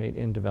participate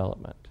in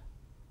development.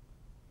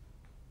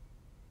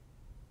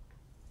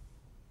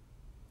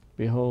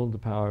 Behold the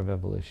power of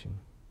evolution.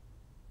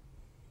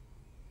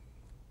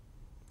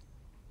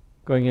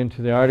 Going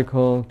into the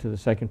article, to the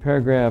second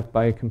paragraph,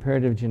 by a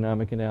comparative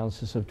genomic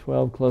analysis of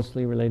 12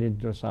 closely related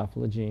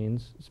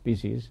Drosophila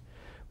species,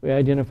 we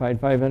identified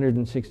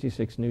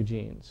 566 new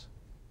genes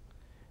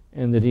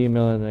in the D.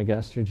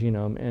 melanogaster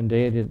genome and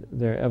dated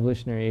their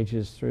evolutionary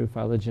ages through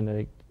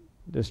phylogenetic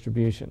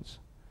distributions.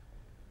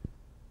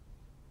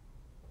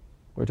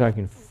 We're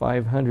talking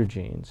 500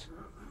 genes.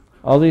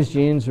 All these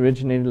genes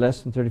originated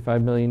less than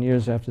 35 million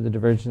years after the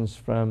divergence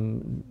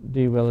from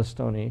D.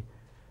 willistoni,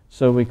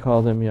 so we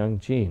call them young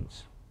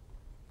genes.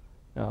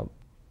 Now,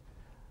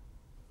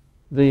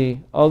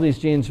 all these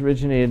genes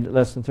originated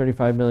less than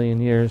 35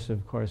 million years,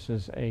 of course,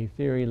 is a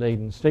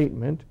theory-laden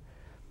statement.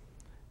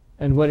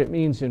 And what it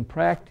means in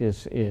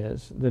practice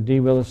is the D.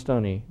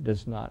 willistoni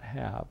does not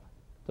have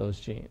those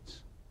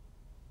genes.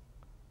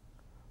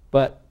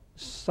 But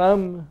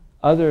some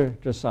other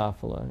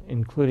Drosophila,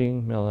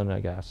 including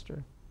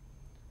melanogaster,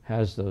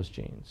 has those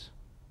genes.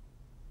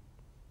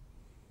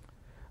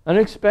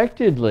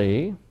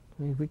 Unexpectedly,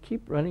 we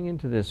keep running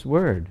into this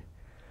word,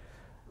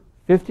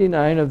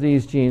 59 of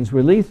these genes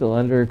were lethal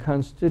under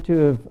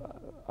constitutive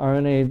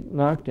RNA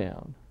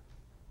knockdown.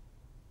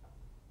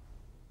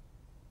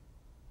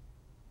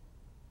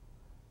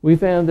 We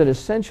found that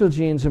essential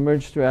genes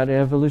emerged throughout an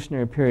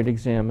evolutionary period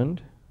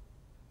examined.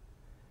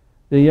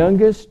 The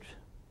youngest,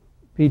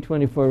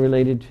 P24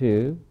 related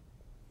to,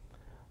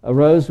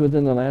 arose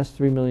within the last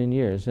 3 million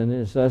years and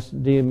is thus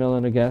D.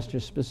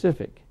 melanogaster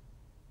specific,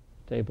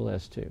 table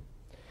S2.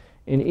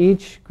 In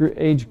each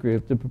age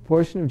group, the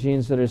proportion of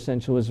genes that are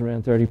essential was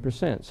around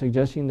 30%,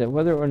 suggesting that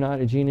whether or not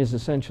a gene is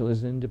essential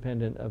is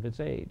independent of its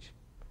age.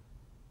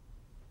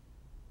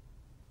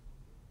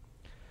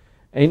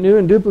 A new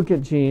and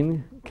duplicate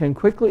gene can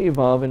quickly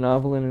evolve a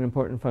novel and an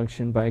important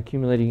function by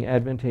accumulating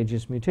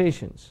advantageous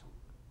mutations.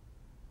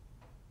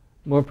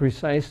 More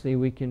precisely,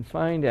 we can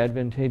find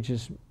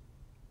advantageous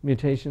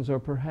mutations, or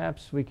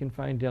perhaps we can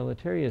find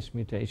deleterious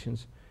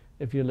mutations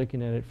if you're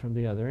looking at it from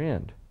the other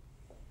end.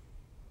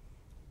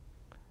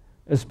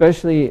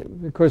 Especially,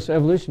 of course,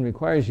 evolution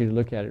requires you to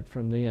look at it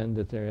from the end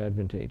that they're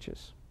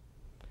advantageous.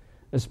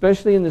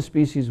 Especially in the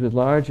species with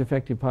large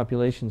effective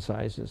population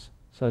sizes,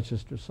 such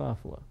as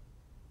Drosophila.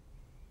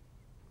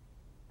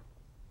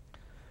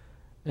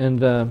 And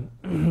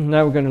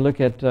now we're going to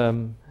look at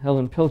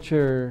Helen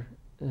Pilcher's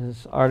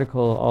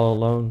article, All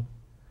Alone.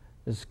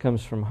 This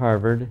comes from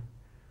Harvard.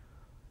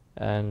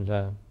 And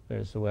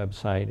there's the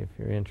website if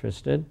you're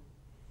interested.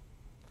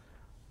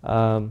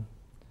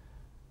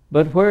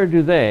 But where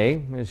do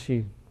they,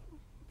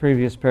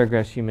 previous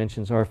paragraph she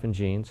mentions orphan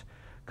genes,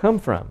 come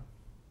from?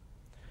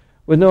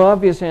 With no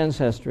obvious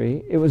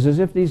ancestry, it was as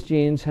if these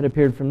genes had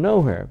appeared from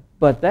nowhere,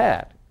 but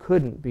that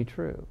couldn't be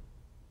true.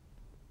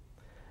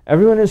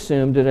 Everyone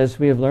assumed that as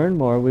we have learned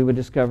more, we would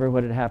discover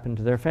what had happened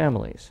to their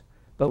families,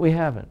 but we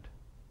haven't.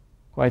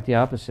 Quite the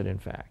opposite, in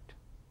fact.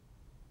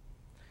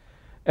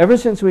 Ever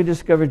since we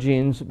discovered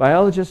genes,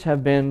 biologists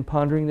have been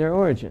pondering their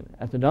origin.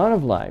 At the dawn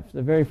of life,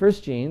 the very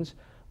first genes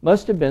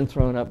must have been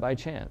thrown up by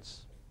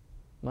chance.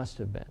 Must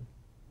have been.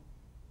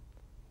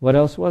 What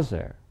else was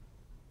there?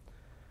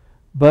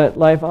 But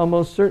life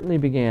almost certainly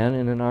began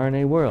in an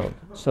RNA world.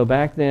 So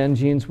back then,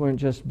 genes weren't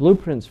just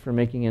blueprints for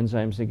making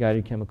enzymes that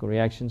guided chemical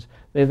reactions.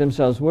 They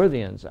themselves were the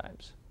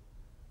enzymes.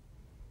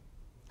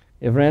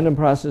 If random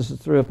processes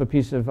threw up a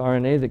piece of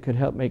RNA that could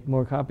help make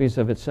more copies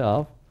of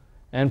itself,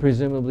 and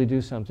presumably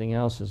do something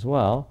else as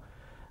well,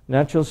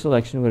 natural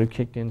selection would have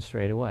kicked in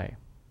straight away.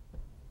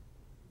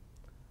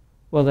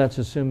 Well, that's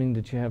assuming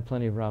that you have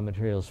plenty of raw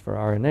materials for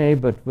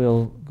RNA, but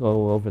we'll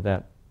go over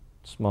that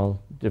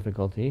small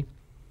difficulty.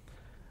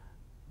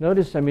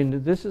 Notice,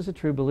 this is a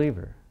true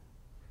believer.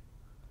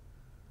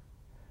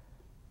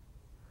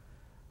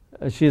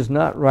 She is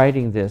not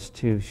writing this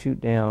to shoot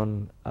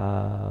down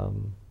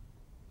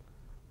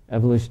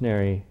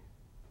evolutionary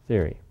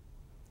theory.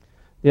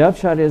 The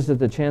upshot is that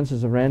the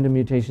chances of random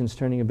mutations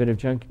turning a bit of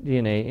junk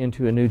DNA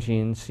into a new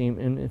gene seem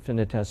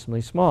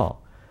infinitesimally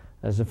small.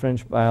 As the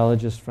French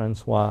biologist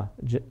Francois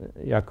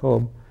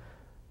Jacob,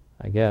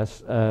 I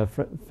guess,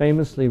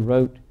 famously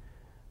wrote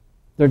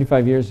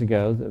 35 years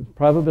ago, the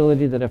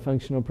probability that a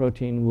functional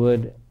protein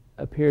would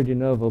appear de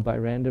novo by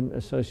random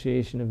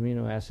association of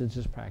amino acids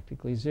is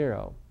practically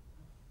zero.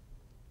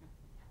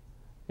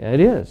 Yeah,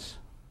 it is.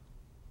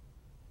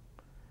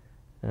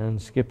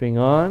 And skipping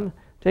on,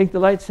 take the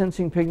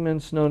light-sensing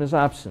pigments known as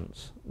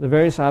opsins. The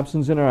various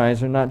opsins in our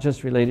eyes are not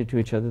just related to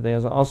each other, they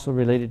are also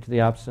related to the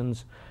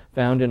opsins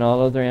found in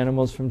all other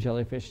animals from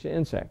jellyfish to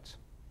insects.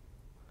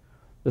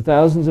 The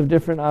thousands of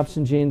different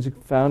opsin genes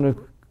found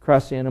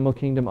across the animal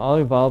kingdom all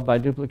evolved by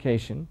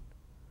duplication,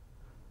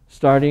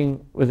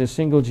 starting with a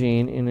single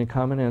gene in a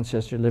common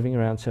ancestor living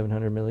around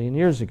 700 million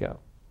years ago.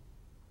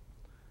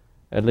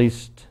 At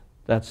least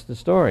that's the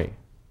story.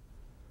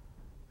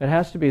 It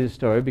has to be the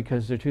story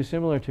because they're too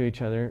similar to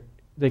each other.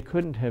 They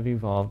couldn't have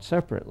evolved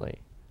separately.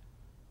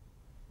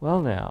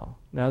 Well, now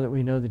that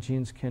we know the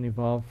genes can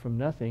evolve from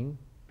nothing,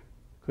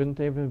 couldn't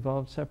they have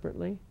evolved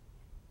separately?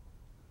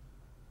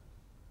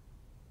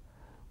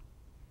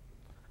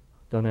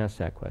 Don't ask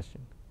that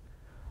question.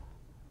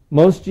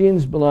 Most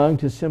genes belong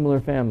to similar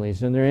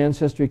families, and their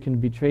ancestry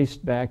can be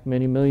traced back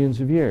many millions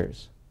of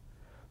years.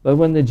 But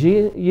when the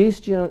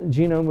yeast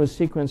genome was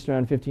sequenced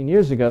around 15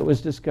 years ago, it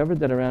was discovered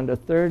that around a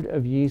third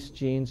of yeast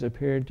genes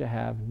appeared to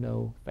have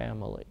no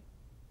family.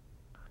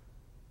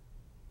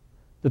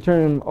 The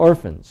term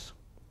orphans,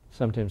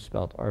 sometimes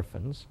spelled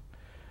orphans,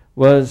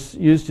 was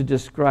used to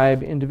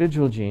describe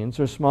individual genes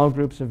or small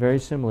groups of very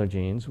similar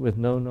genes with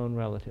no known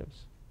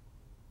relatives.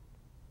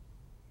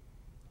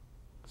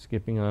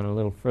 Skipping on a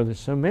little further,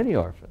 so many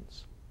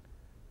orphans.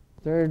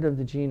 A third of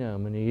the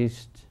genome in the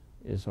yeast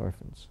is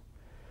orphans.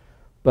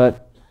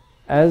 But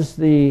as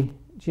the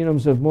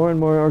genomes of more and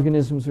more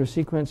organisms were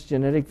sequenced,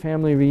 genetic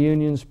family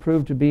reunions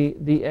proved to be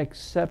the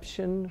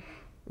exception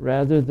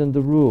rather than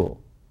the rule.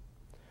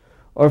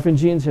 Orphan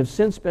genes have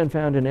since been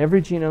found in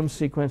every genome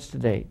sequenced to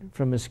date,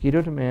 from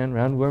mosquito to man,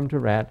 roundworm to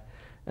rat,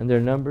 and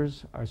their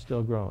numbers are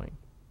still growing.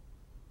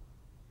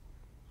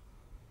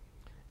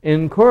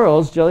 In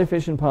corals,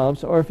 jellyfish, and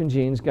polyps, orphan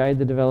genes guide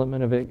the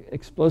development of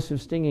explosive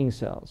stinging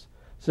cells,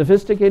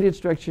 sophisticated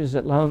structures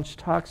that launch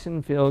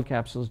toxin-filled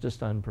capsules to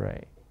stun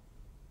prey.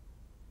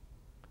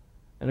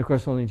 And of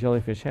course, only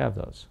jellyfish have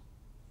those.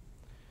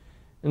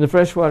 In the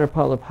freshwater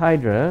polyp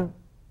hydra,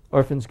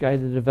 orphans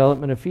guide the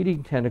development of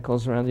feeding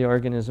tentacles around the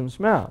organism's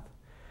mouth.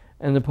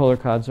 And the polar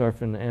cod's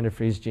orphan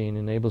antifreeze gene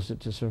enables it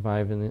to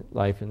survive in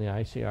life in the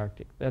icy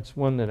Arctic. That's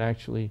one that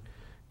actually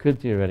could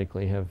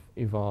theoretically have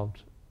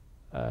evolved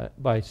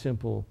by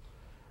simple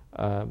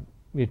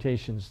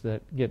mutations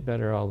that get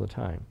better all the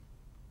time.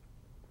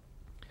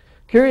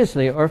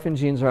 Curiously, orphan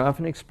genes are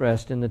often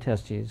expressed in the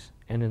testes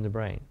and in the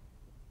brain.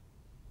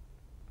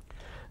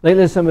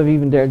 Lately, some have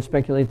even dared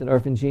speculate that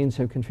orphan genes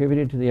have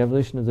contributed to the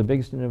evolution of the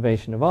biggest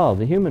innovation of all,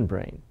 the human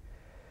brain.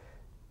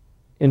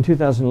 In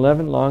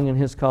 2011, Long and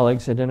his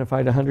colleagues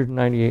identified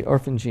 198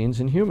 orphan genes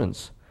in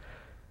humans,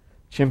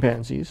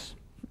 chimpanzees,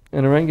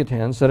 and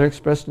orangutans that are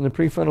expressed in the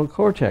prefrontal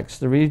cortex,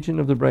 the region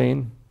of the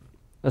brain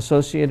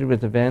associated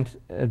with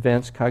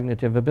advanced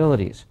cognitive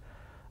abilities.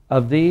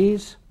 Of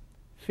these,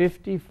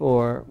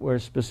 54 were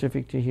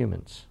specific to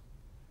humans.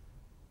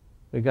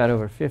 We've got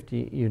over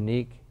 50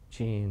 unique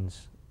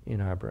genes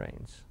in our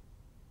brains.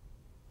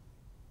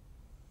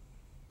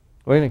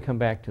 We're going to come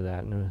back to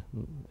that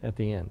at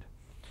the end.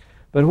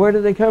 But where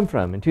do they come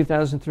from? In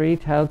 2003,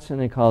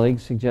 Towson and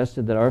colleagues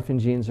suggested that orphan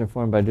genes are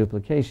formed by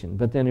duplication,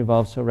 but then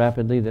evolve so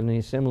rapidly that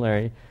any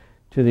similarity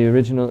to the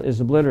original is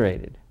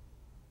obliterated.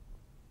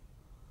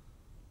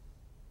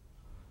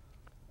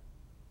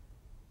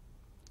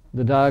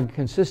 The dog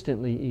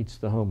consistently eats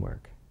the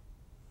homework.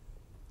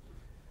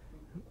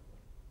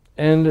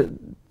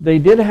 And they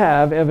did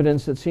have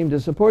evidence that seemed to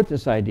support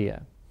this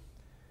idea.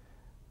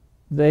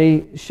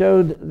 They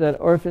showed that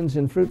orphans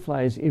in fruit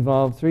flies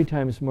evolved 3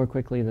 times more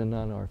quickly than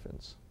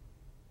non-orphans.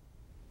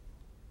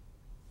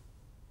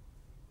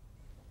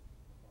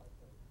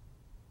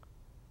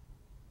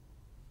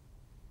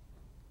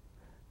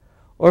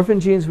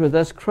 Orphan genes were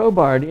thus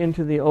crowbarred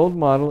into the old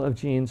model of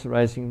genes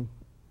arising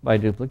by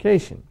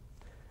duplication.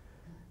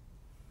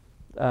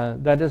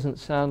 That doesn't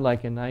sound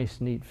like a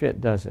nice, neat fit,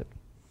 does it?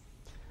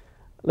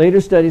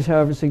 Later studies,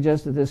 however,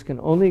 suggest that this can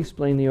only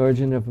explain the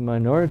origin of a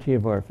minority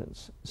of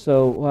orphans.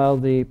 So while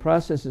the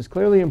process is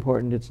clearly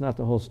important, it's not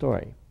the whole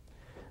story.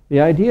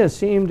 The idea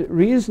seemed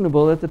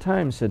reasonable at the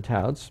time, said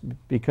Touts,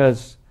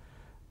 because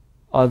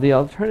the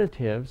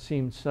alternative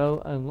seemed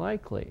so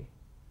unlikely.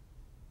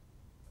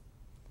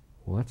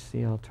 What's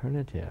the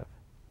alternative?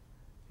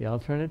 The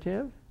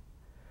alternative?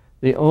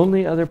 The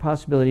only other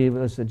possibility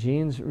was that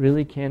genes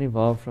really can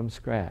evolve from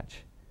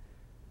scratch.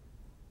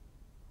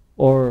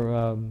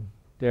 Or,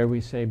 dare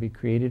we say, be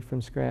created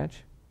from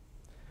scratch?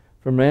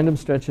 From random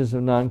stretches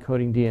of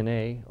non-coding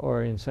DNA,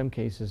 or in some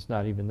cases,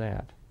 not even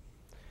that.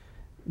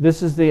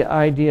 This is the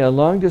idea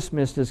long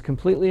dismissed as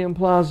completely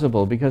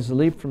implausible because the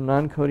leap from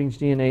non-coding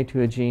DNA to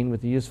a gene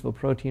with a useful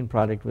protein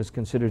product was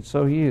considered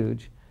so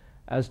huge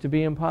as to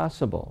be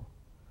impossible.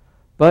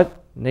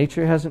 But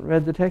nature hasn't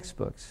read the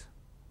textbooks.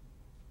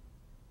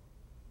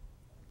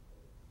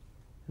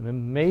 And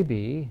then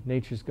maybe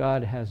nature's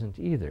God hasn't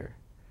either.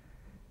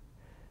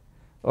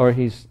 Or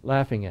he's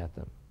laughing at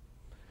them.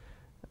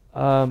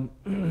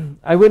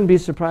 I wouldn't be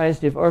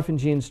surprised if orphan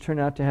genes turn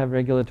out to have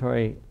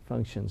regulatory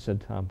functions,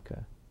 said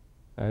Tampa.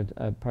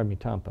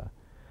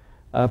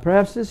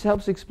 Perhaps this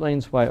helps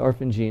explains why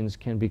orphan genes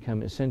can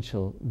become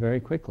essential very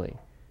quickly.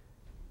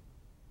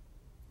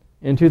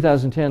 In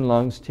 2010,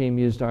 Long's team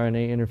used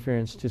RNA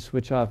interference to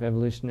switch off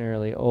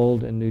evolutionarily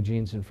old and new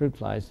genes in fruit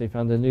flies. They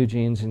found the new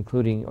genes,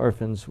 including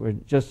orphans, were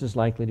just as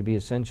likely to be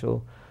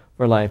essential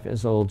for life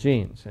as old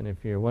genes. And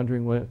if you're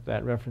wondering what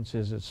that reference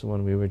is, it's the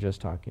one we were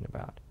just talking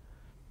about.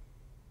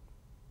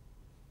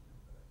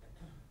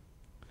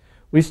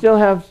 We still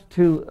have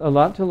a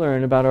lot to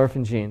learn about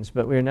orphan genes,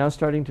 but we are now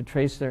starting to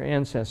trace their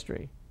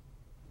ancestry.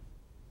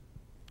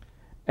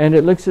 And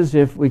it looks as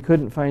if we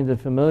couldn't find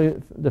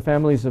the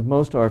families of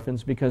most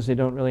orphans because they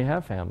don't really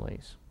have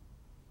families.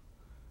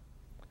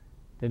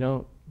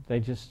 They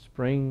just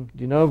spring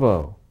de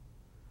novo.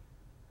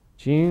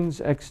 Genes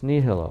ex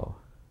nihilo.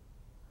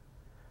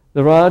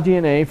 The raw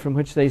DNA from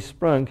which they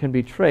sprung can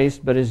be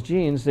traced, but as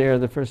genes, they are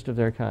the first of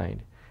their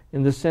kind.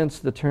 In this sense,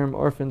 the term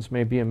orphans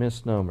may be a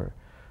misnomer.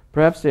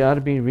 Perhaps they ought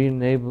to be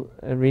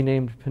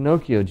renamed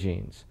Pinocchio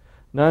genes,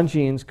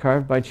 non-genes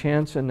carved by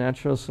chance and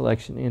natural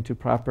selection into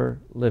proper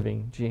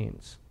living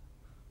genes.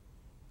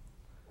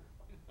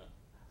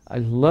 I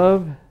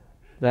love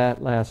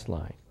that last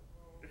line.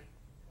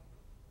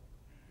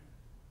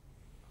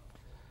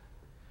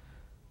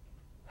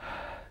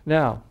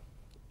 Now,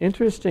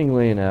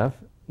 interestingly enough,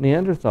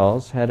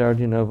 Neanderthals had our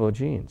de novo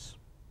genes,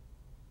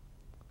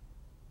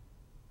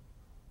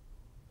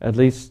 at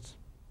least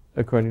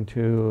according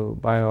to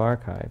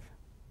bioRxiv.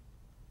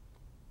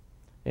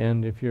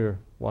 And if you're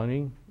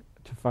wanting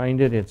to find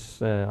it,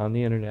 it's on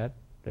the internet.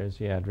 There's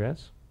the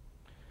address.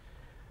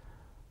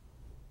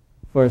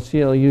 For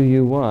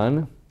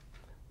CLUU1,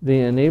 the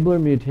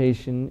enabler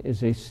mutation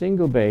is a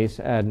single base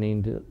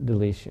adenine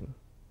deletion,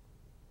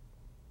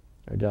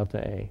 or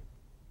delta A.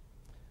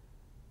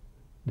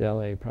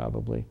 Del A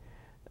probably.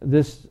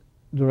 This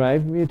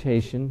derived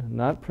mutation,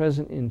 not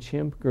present in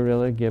chimp,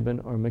 gorilla, gibbon,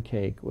 or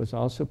macaque, was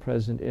also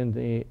present in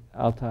the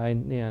Altai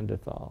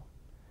Neanderthal.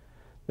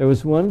 There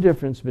was one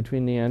difference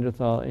between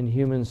Neanderthal and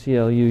human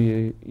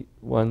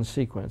CLUU1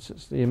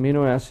 sequences. The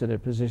amino acid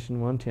at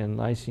position 110,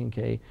 lysine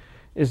K,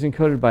 is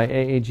encoded by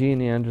AAG in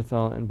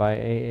Neanderthal and by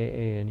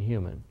AAA in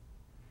human.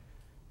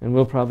 And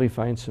we'll probably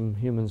find some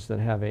humans that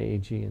have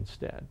AAG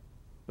instead.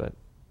 But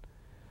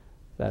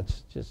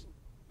that's just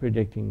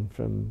predicting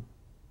from...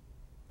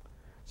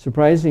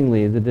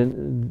 Surprisingly, the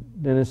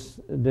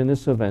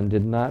denisovan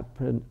did not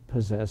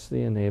possess the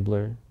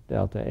enabler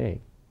delta A,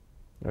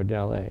 or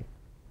del A.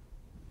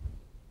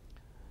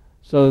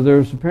 So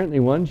there's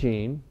apparently one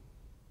gene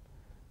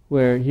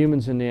where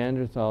humans and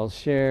Neanderthals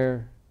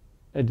share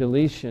a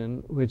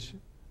deletion which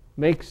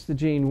makes the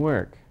gene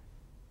work.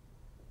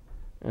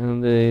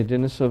 And the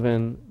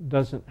denisovan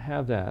doesn't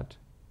have that,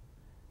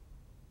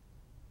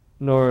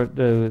 nor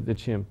do the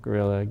chimp,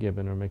 gorilla,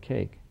 gibbon, or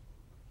macaque.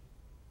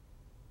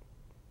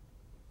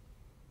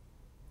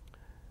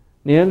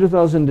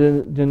 Neanderthals and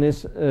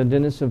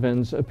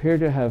denisovans appear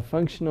to have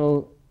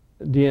functional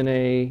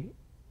DNA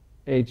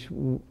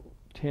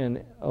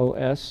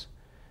H10OS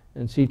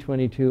and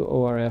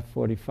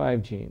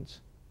C22ORF45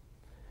 genes.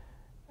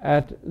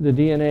 At the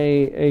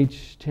DNA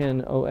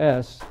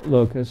H10OS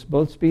locus,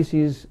 both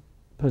species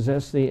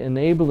possess the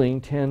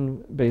enabling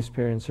 10 base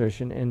pair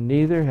insertion and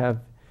neither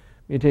have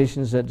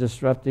mutations that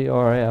disrupt the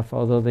ORF,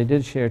 although they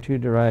did share 2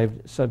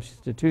 derived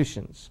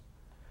substitutions.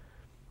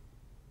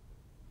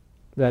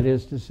 That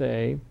is to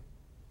say,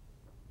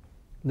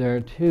 there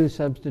are two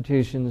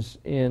substitutions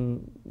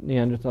in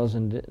Neanderthals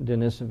and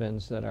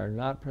Denisovans that are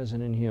not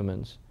present in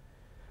humans.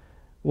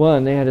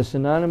 One, they had a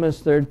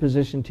synonymous third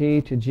position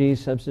T to G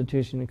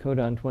substitution in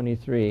codon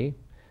 23,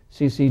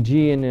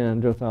 CCG in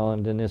Neanderthal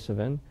and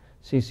Denisovan,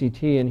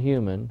 CCT in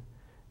human,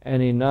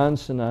 and a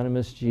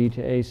non-synonymous G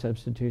to A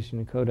substitution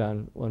in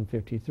codon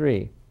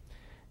 153,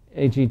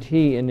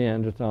 AGT in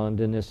Neanderthal and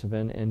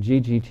Denisovan, and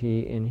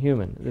GGT in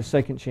human. The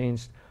second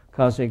change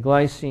caused a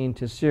glycine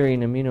to serine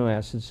amino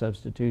acid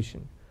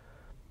substitution.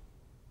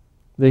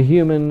 The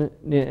human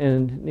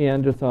and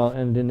Neanderthal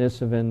and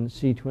Denisovan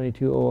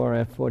C22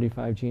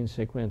 ORF45 gene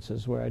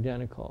sequences were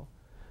identical.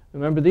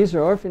 Remember, these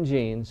are orphan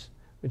genes,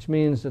 which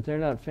means that they're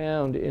not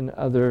found in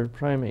other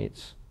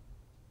primates.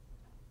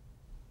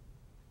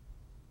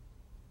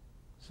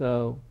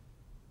 So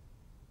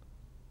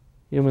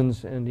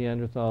humans and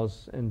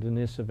Neanderthals and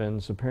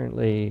Denisovans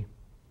apparently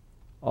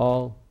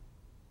all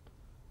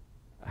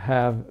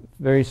have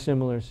very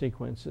similar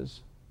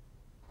sequences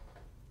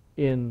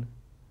in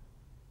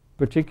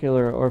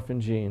particular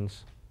orphan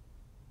genes,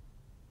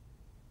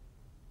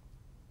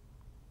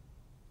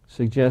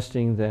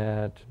 suggesting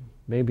that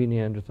maybe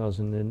Neanderthals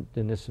and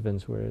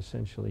Denisovans were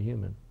essentially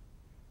human.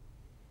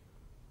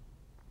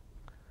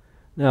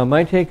 Now,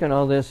 my take on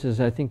all this is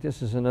I think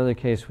this is another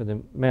case where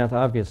the math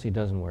obviously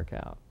doesn't work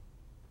out.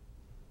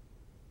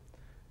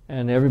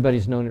 And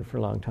everybody's known it for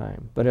a long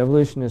time. But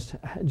evolutionists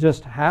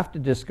just have to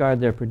discard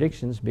their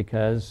predictions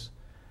because,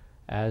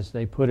 as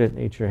they put it,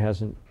 nature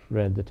hasn't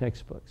read the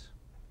textbooks.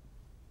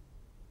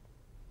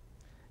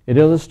 It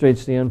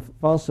illustrates the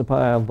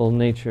unfalsifiable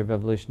nature of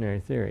evolutionary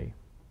theory.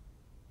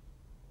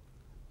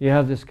 You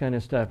have this kind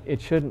of stuff. It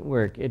shouldn't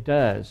work. It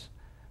does.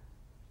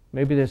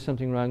 Maybe there's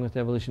something wrong with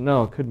evolution.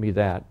 No, it couldn't be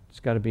that. It's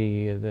got to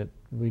be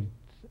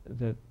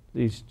that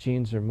these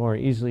genes are more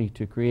easily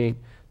to create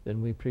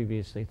than we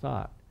previously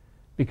thought,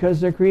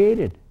 because they're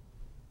created.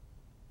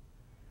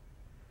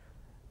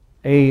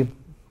 A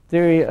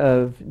theory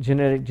of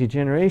genetic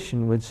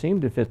degeneration would seem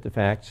to fit the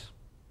facts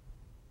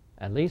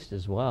at least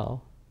as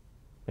well,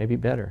 maybe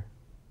better.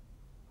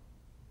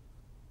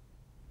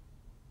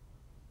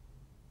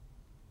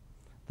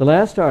 The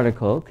last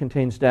article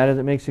contains data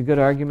that makes a good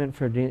argument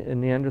for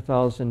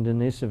Neanderthals and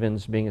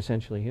Denisovans being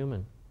essentially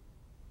human.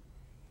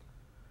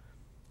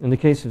 In the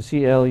case of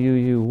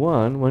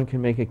CLUU1, one can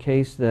make a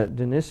case that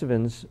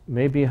Denisovans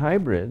may be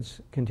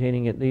hybrids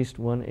containing at least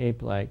one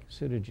ape-like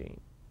pseudogene.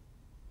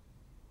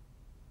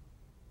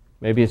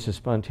 Maybe it's a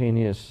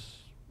spontaneous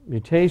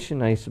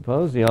mutation, I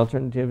suppose. The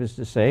alternative is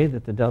to say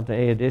that the delta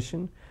A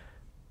addition,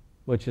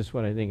 which is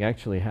what I think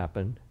actually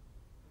happened,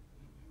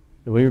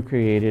 that we were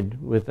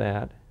created with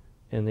that,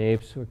 and the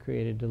apes were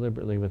created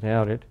deliberately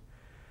without it,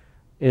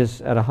 is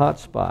at a hot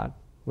spot,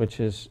 which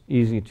is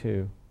easy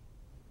to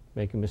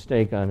make a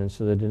mistake on, and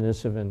so the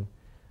Denisovan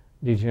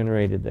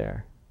degenerated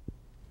there.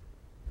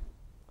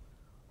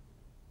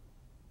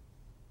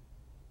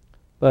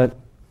 But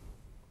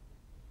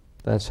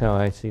that's how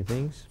I see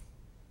things.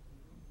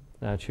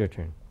 Now it's your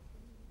turn.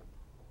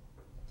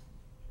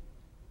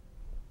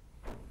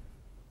 Can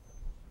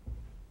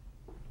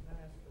I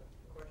ask a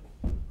question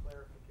for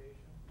clarification?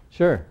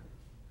 Sure.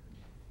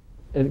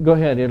 Go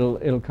ahead.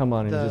 It'll come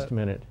on in just a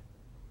minute.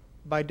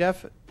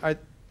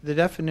 The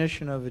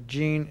definition of a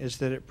gene is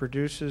that it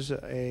produces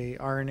a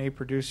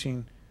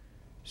RNA-producing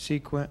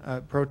sequence,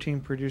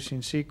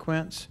 protein-producing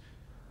sequence.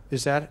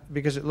 Is that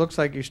because it looks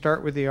like you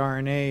start with the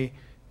RNA,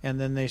 and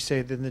then they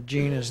say then the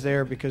gene is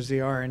there because the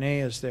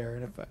RNA is there?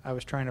 And if I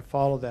was trying to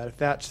follow that, if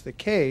that's the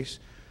case,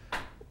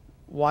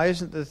 why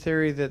isn't the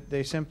theory that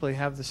they simply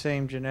have the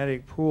same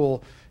genetic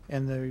pool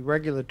and the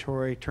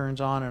regulatory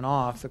turns on and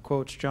off the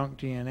quotes junk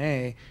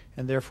DNA,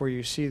 and therefore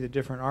you see the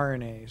different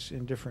RNAs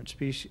in different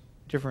species,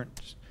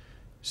 different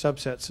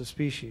subsets of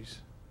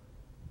species?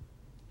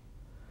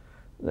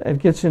 It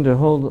gets into a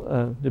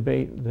whole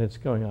debate that's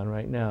going on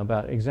right now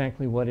about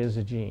exactly what is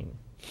a gene.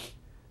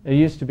 It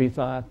used to be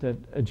thought that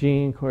a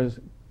gene codes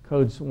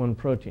one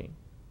protein.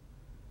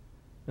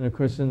 And of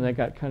course then that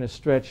got kind of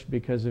stretched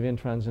because of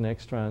introns and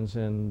extrons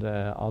and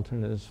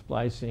alternative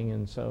splicing,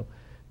 and so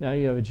now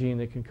you have a gene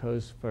that can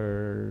code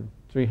for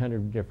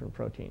 300 different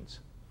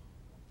proteins.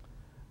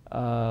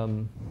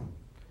 Well,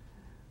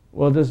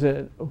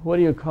 what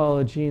do you call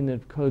a gene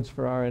that codes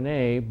for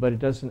RNA, but it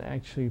doesn't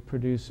actually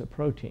produce a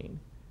protein,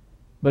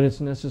 but it's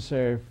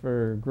necessary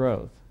for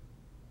growth?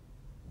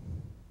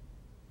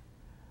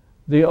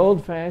 The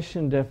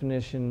old-fashioned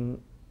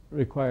definition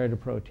required a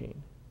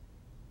protein.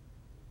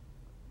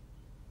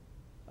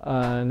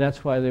 And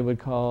that's why they would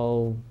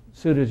call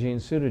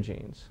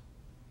pseudogenes,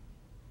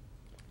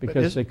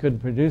 because they couldn't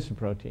produce a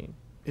protein.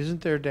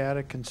 Isn't there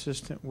data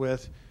consistent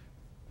with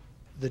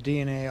the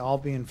DNA all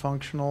being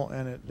functional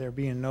and there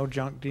being no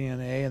junk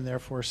DNA, and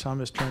therefore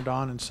some is turned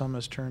on and some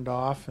is turned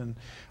off, and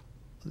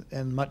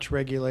much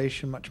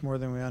regulation, much more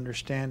than we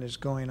understand, is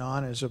going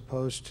on, as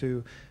opposed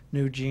to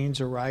new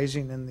genes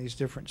arising in these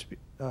different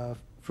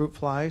fruit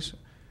flies?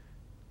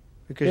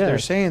 Because they're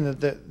saying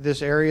that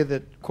this area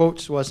that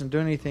quotes wasn't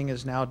doing anything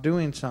is now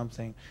doing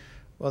something.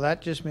 Well,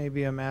 that just may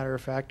be a matter of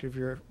fact of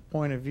your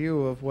point of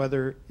view of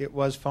whether it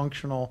was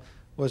functional,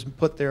 was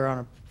put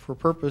there for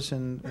purpose,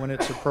 and when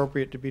it's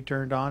appropriate to be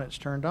turned on, it's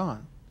turned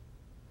on.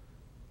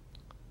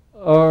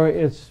 Or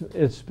it's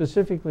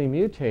specifically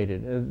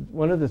mutated.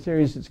 One of the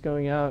theories that's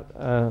going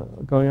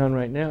on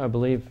right now, I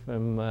believe,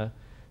 from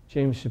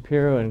James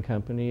Shapiro and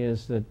company,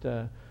 is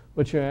that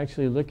what you're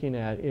actually looking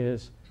at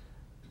is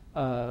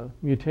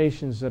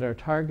mutations that are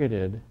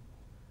targeted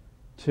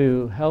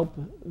to help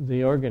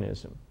the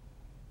organism.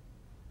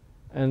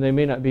 And they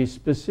may not be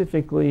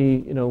specifically,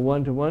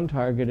 one-to-one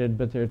targeted,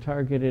 but they're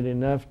targeted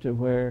enough to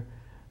where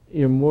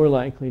you're more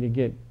likely to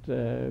get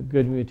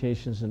good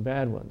mutations than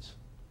bad ones.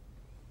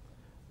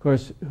 Of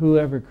course,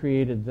 whoever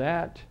created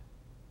that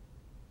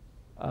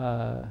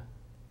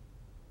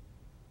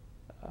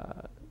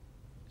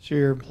So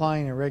you're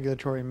implying a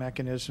regulatory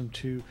mechanism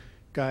to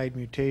guide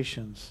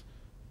mutations,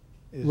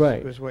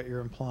 Right. is what you're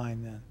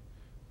implying then.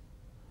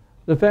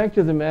 The fact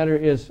of the matter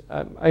is,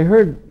 I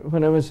heard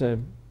when I was a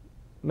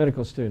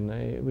medical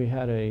student, we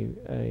had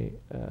a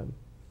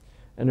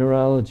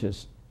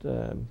neurologist,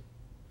 a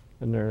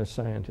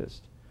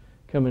neuroscientist,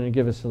 come in and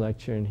give us a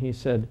lecture, and he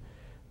said,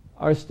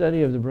 our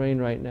study of the brain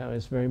right now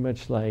is very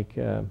much like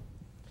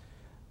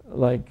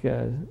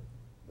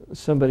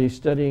somebody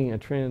studying a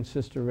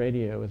transistor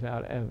radio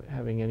without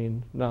having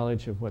any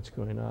knowledge of what's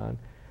going on.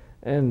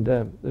 And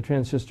the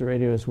transistor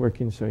radio is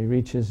working, so he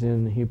reaches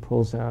in, he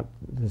pulls out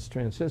this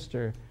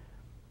transistor,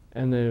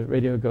 and the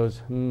radio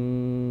goes,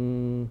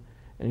 and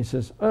he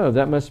says, oh,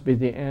 that must be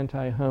the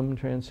anti-hum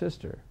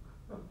transistor.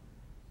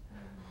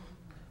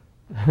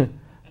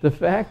 The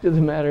fact of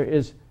the matter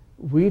is,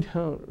 we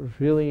don't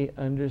really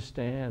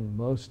understand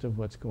most of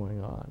what's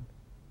going on.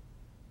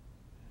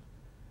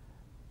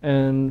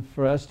 And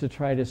for us to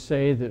try to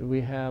say that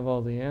we have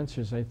all the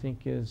answers, I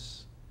think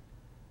is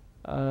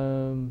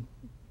a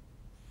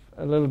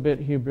little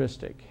bit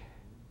hubristic.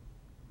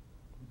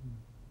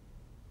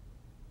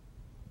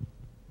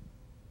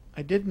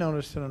 I did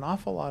notice that an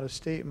awful lot of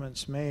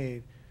statements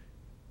made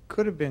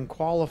could have been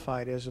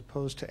qualified as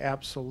opposed to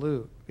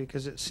absolute,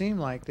 because it seemed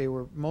like they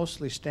were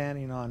mostly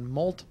standing on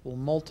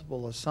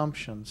multiple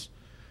assumptions,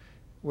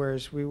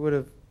 whereas we would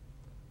have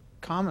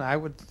I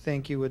would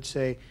think you would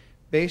say,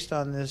 based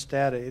on this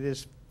data, it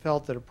is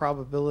felt that a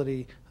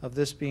probability of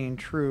this being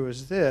true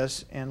is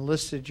this, and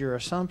listed your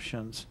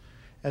assumptions,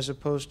 as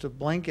opposed to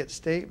blanket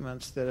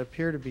statements that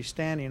appear to be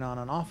standing on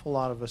an awful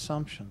lot of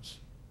assumptions.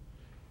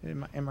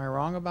 Am I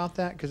wrong about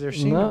that? Because there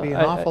seem to be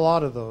an awful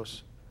lot of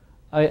those.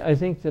 I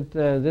think that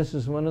this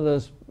is one of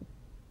those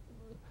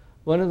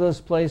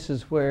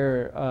places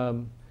where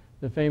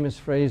the famous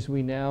phrase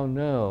 "we now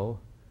know"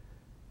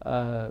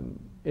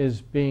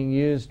 is being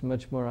used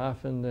much more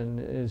often than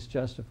is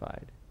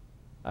justified.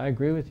 I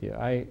agree with you.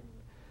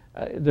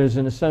 There's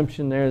an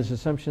assumption there, there's an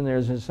assumption there,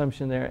 there's an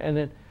assumption there, and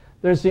then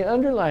there's the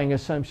underlying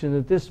assumption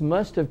that this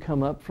must have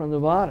come up from the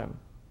bottom,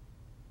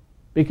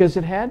 because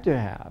it had to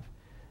have.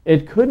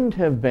 It couldn't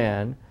have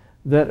been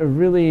that a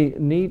really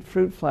neat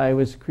fruit fly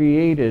was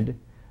created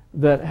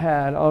that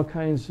had all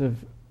kinds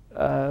of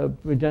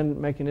redundant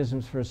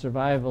mechanisms for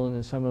survival, and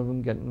then some of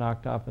them get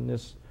knocked off in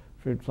this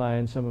fruit fly,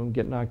 and some of them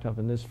get knocked off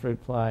in this fruit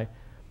fly,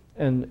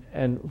 and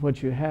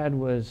what you had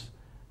was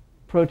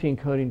protein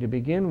coding to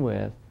begin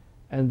with,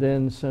 and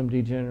then some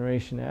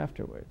degeneration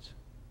afterwards.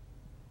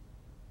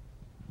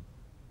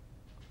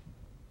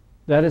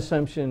 That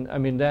assumption, I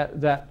mean,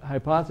 that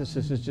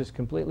hypothesis is just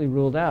completely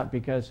ruled out,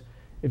 because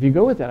if you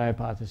go with that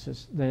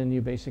hypothesis, then you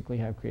basically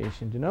have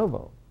creation de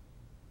novo,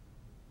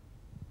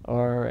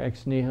 or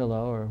ex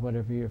nihilo, or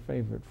whatever your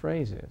favorite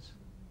phrase is.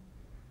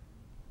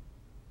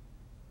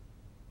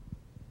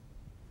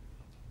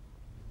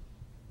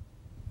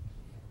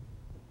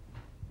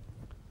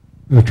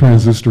 The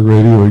transistor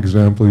radio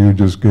example you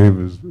just gave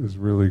is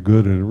really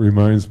good, and it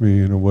reminds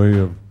me in a way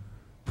of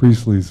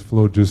Priestley's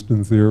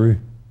phlogiston theory.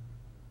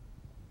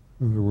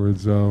 In other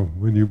words,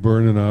 when you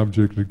burn an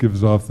object, it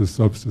gives off this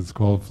substance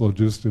called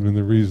phlogiston, and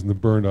the reason the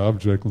burned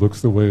object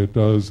looks the way it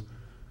does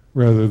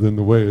rather than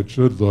the way it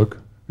should look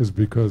is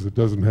because it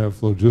doesn't have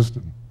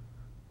phlogiston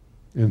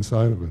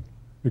inside of it.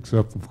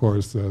 Except, of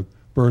course, that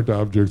burnt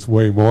objects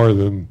weigh more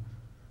than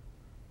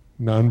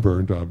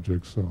non-burnt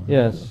objects. So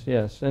Yes,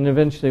 yes. And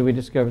eventually we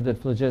discovered that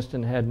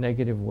phlogiston had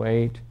negative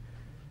weight,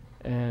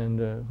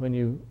 and when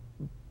you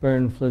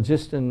burn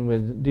phlogiston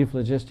with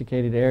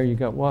dephlogisticated air, you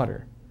got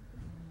water.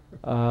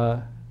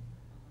 And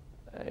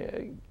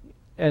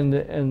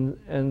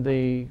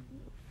the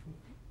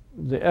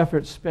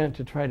effort spent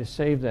to try to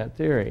save that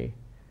theory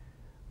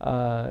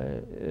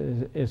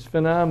is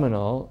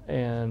phenomenal,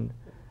 and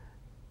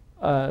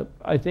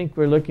I think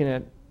we're looking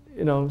at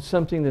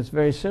something that's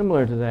very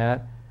similar to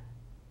that.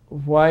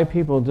 Why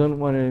people don't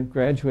want to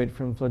graduate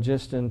from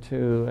phlogiston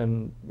to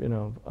an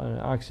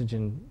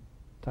oxygen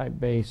type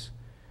base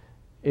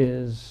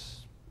is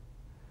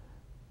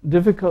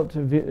difficult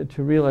to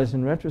realize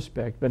in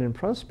retrospect, but in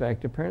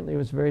prospect, apparently it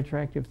was a very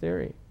attractive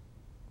theory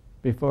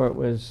before it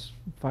was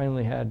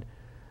finally had.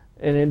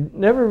 And it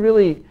never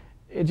really,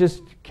 it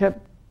just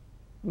kept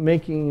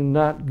making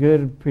not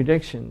good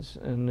predictions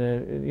and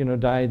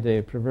died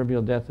the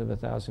proverbial death of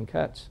 1,000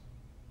 cuts.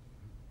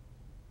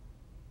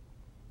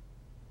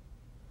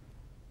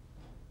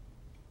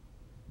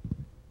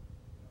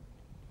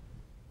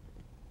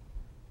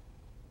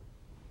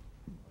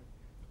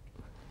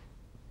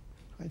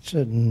 I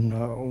sit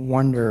and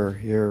wonder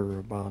here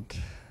about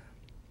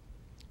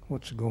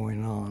what's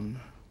going on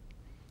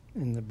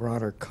in the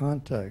broader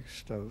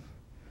context of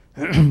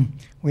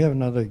we have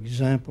another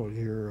example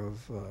here of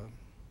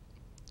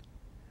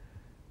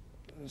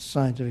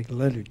scientific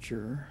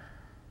literature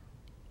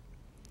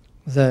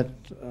that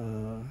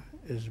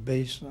is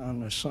based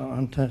on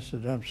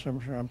untested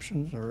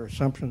assumptions or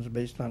assumptions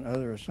based on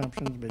other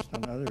assumptions based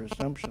on other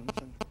assumptions.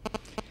 And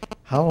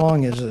how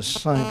long is the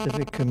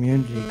scientific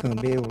community going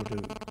to be able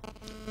to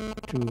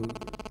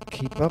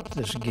keep up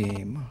this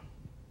game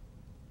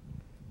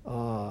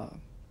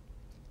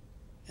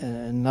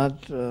and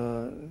not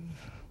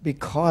be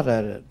caught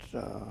at it?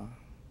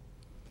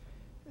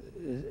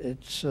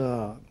 It's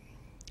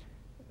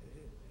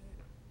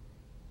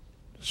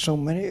so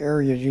many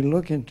areas you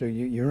look into,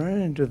 you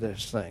run into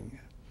this thing.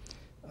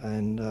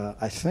 And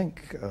I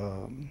think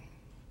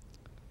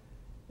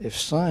if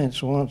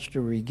science wants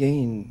to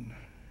regain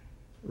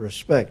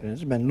respect, and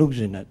it's been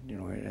losing it,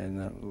 in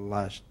the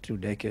last 2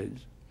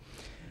 decades,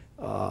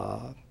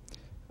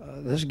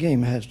 this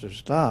game has to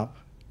stop,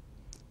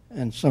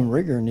 and some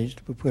rigor needs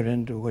to be put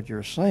into what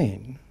you're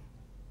saying.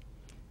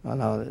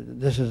 Now,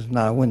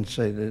 I wouldn't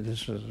say that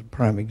this is a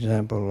prime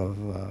example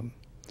of,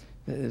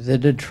 they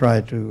did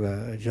try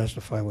to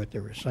justify what they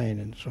were saying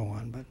and so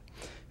on,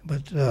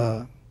 but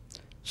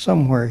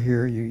somewhere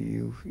here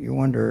you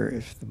wonder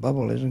if the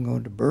bubble isn't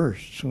going to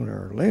burst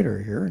sooner or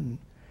later here, and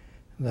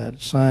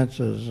that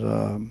science's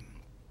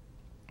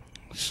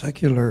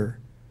secular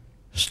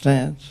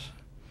stance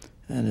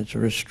and its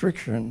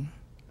restriction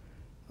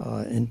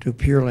into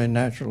purely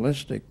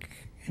naturalistic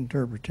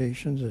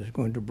interpretations is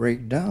going to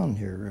break down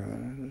here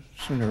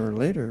sooner or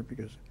later,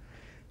 because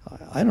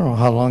I don't know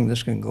how long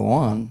this can go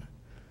on,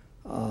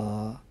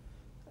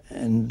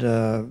 and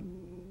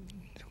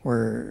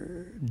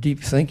where deep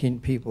thinking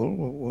people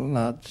will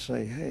not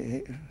say,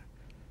 hey,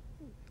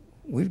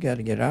 we've got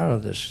to get out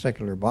of this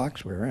secular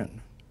box we're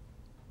in.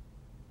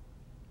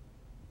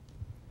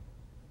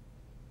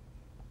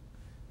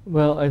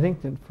 Well, I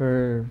think that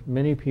for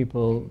many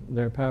people,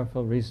 there are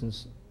powerful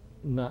reasons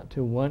not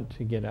to want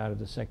to get out of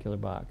the secular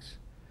box,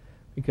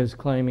 because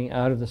climbing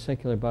out of the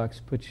secular box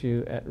puts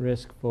you at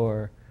risk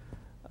for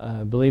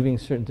believing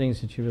certain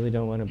things that you really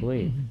don't want to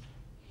believe.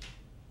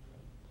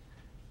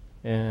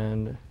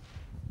 And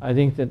I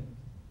think that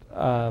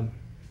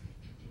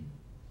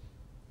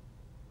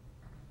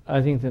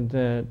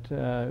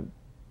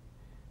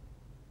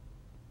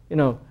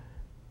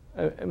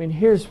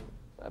here's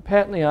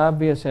patently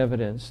obvious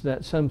evidence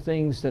that some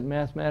things that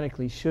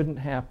mathematically shouldn't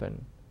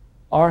happen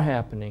are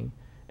happening,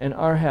 and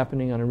are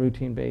happening on a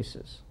routine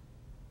basis.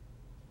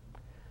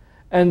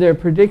 And there are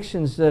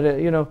predictions that,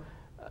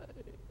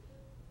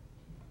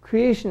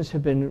 creationists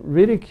have been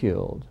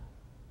ridiculed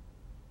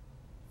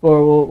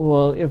for,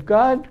 well, if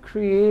God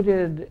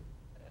created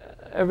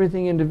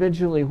everything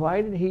individually,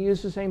 why did he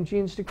use the same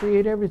genes to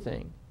create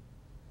everything?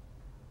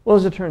 Well,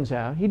 as it turns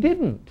out, he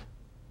didn't.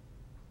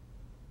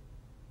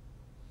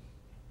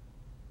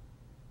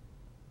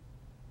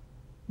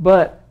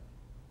 But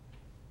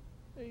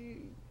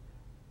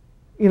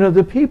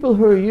the people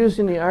who are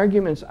using the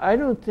arguments, I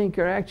don't think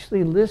are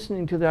actually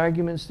listening to the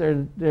arguments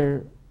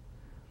they're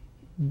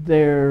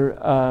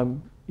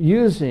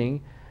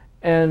using,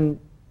 and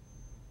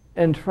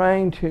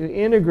trying to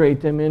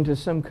integrate them into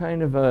some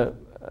kind of a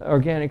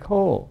organic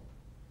whole.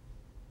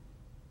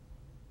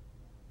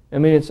 I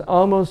mean, it's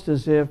almost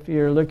as if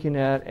you're looking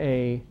at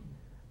a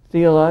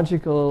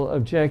theological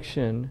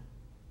objection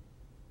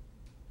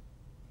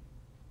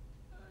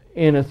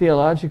in a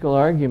theological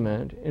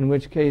argument, in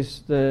which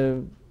case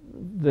the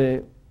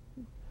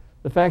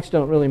facts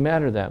don't really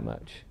matter that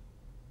much.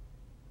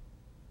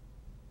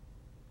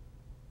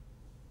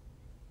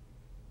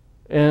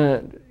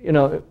 And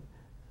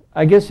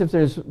I guess if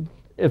there's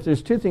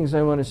 2 things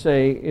I want to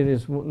say, it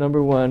is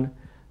number one,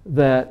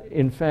 that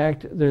in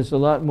fact there's a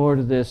lot more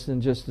to this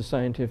than just the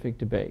scientific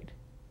debate.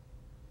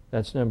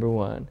 That's number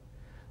one.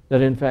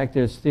 That in fact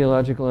there's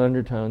theological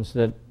undertones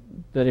that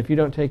if you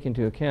don't take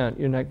into account,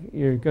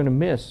 you're going to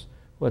miss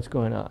what's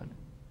going on.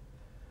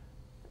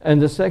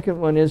 And the second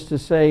one is to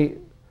say,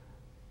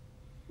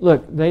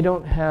 look, they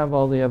don't have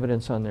all the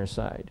evidence on their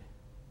side.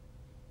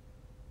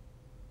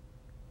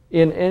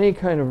 In any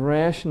kind of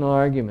rational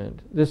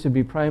argument, this would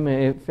be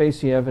prima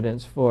facie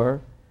evidence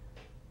for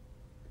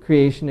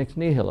creation ex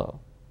nihilo.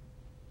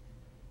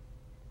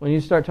 When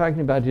you start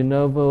talking about de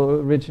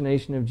novo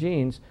origination of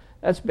genes,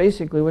 that's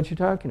basically what you're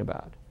talking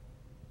about.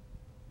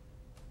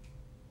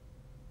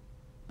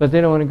 But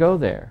they don't want to go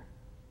there.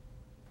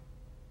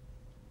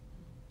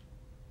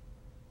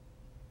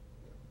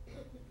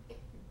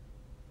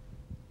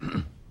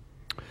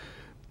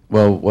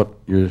 Well, what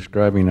you're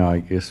describing now, I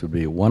guess, would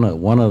be one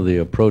of the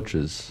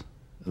approaches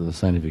of the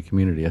scientific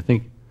community. I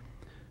think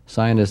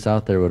scientists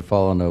out there would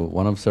fall into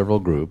one of several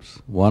groups,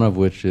 one of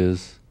which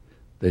is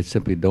they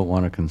simply don't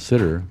want to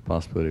consider the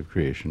possibility of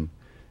creation,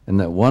 and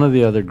that one of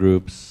the other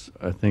groups,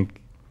 I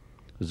think,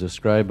 was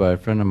described by a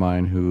friend of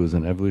mine who was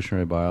an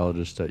evolutionary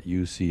biologist at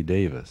UC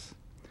Davis.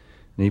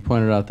 And he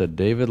pointed out that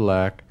David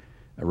Lack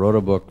wrote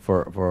a book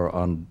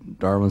on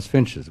Darwin's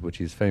finches, which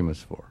he's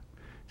famous for.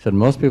 He said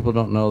most people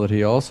don't know that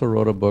he also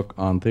wrote a book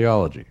on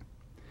theology.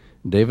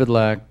 David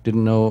Lack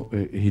didn't know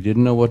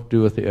what to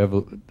do with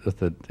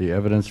the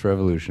evidence for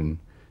evolution,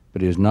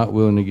 but he was not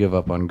willing to give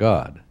up on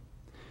God.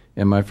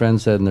 And my friend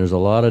said, and there's a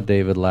lot of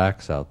David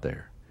Lacks out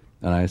there,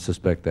 and I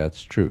suspect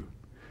that's true.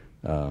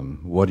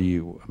 What do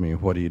you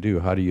do?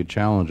 How do you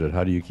challenge it?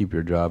 How do you keep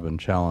your job and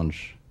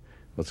challenge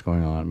what's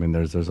going on? I mean,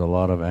 there's a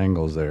lot of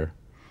angles there.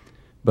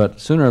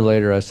 But sooner or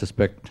later, I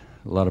suspect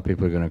a lot of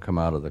people are going to come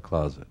out of the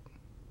closet.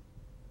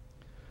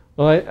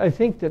 Well, I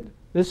think that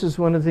this is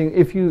one of the things,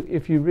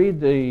 if you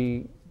read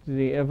the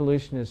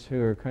evolutionists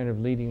who are kind of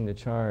leading the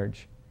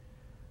charge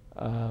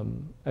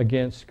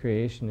against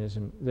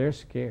creationism, they're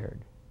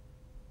scared.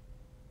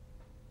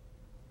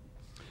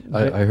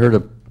 I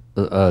heard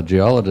a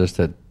geologist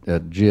at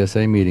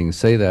GSA meetings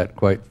say that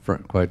quite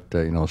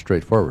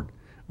straightforward.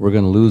 We're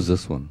going to lose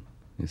this one,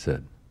 he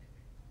said.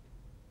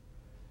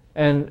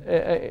 And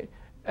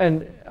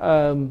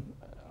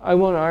I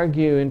won't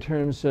argue in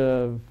terms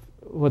of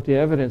what the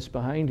evidence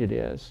behind it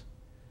is,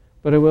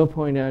 but I will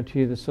point out to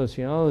you the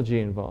sociology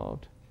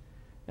involved.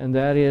 And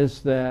that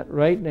is that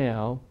right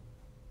now,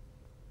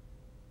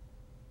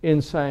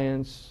 in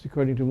science,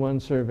 according to one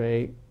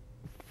survey,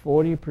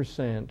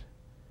 40%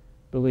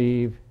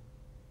 believe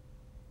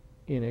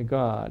in a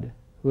God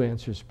who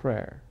answers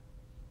prayer.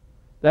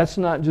 That's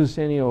not just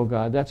any old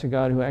God. That's a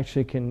God who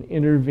actually can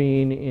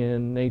intervene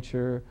in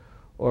nature,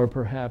 or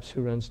perhaps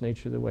who runs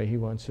nature the way he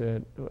wants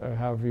it, or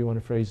however you want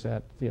to phrase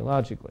that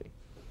theologically.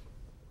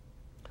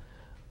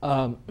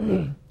 The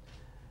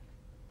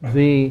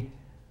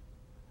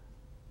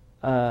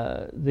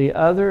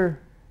other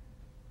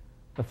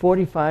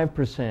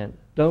 45%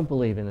 don't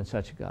believe in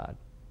such a God.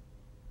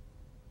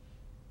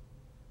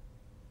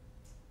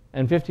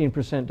 And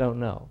 15% don't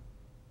know.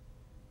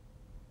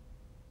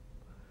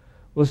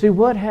 Well, see,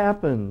 what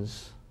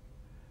happens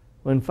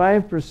when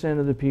 5%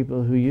 of the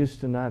people who used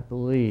to not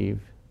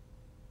believe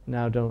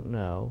now don't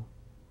know,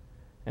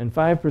 and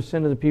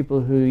 5% of the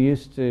people who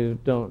used to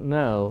don't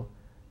know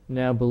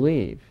now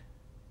believe?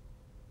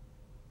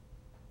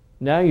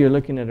 Now you're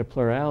looking at a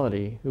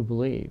plurality who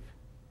believe.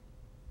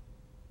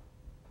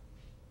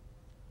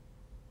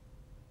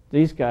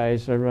 These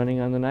guys are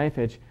running on the knife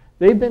edge.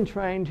 They've been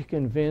trying to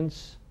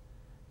convince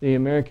the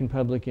American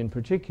public in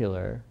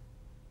particular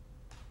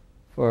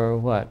for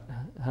what,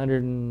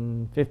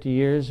 150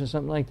 years or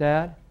something like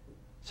that?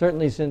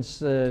 Certainly since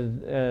the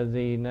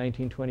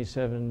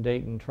 1927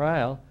 Dayton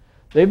trial,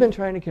 they've been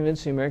trying to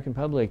convince the American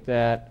public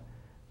that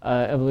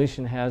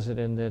evolution has it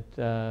and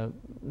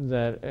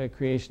that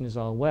creation is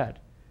all wet.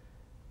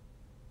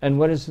 And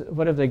what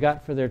have they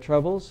got for their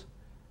troubles?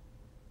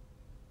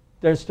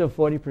 There's still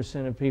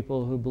 40% of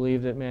people who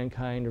believe that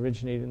mankind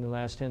originated in the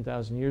last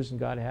 10,000 years and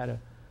God had a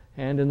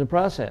hand in the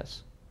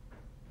process.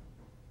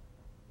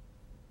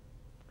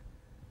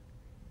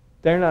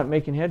 They're not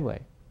making headway.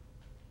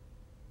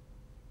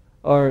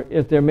 Or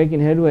if they're making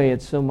headway,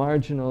 it's so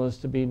marginal as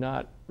to be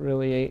not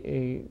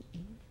really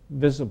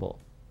visible.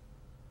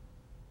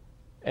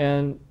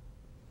 And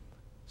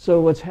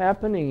so what's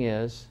happening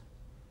is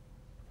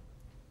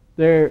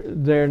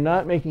they're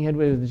not making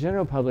headway with the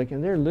general public,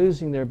 and they're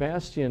losing their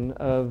bastion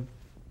of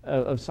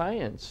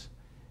science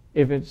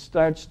if it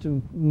starts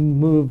to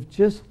move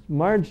just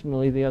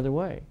marginally the other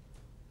way.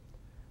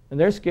 And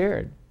they're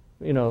scared.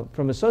 You know,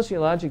 from a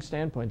sociologic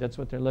standpoint, that's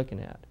what they're looking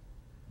at.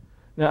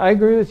 Now, I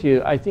agree with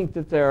you. I think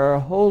that there are a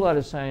whole lot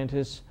of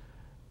scientists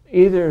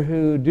either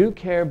who do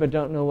care but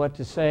don't know what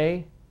to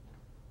say,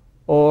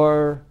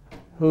 or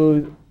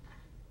who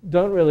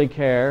don't really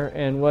care,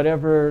 and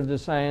whatever the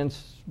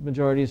science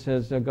majority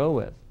says, they'll go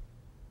with.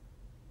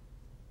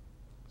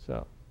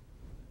 So,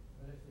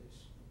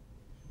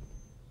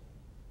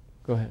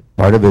 go ahead.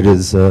 Part of it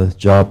is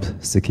job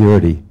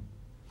security.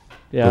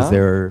 Yeah. Because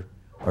there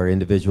are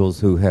individuals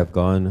who have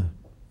gone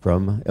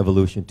from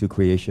evolution to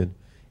creation,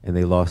 and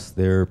they lost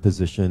their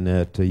position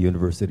at a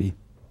university.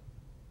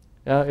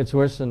 It's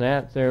worse than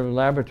that. There are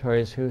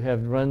laboratories who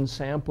have run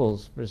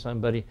samples for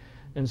somebody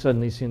and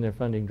suddenly seen their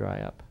funding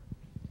dry up.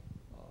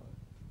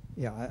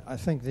 Yeah, I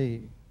think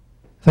the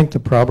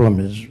problem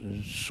is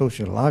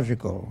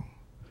sociological,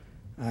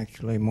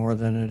 actually, more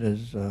than it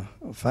is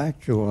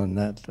factual. In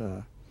that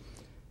the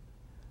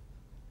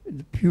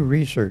Pew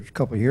Research a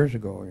couple of years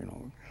ago,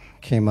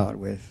 came out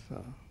with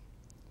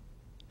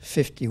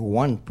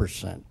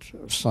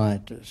 51% of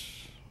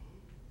scientists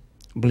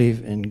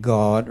believe in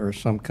God or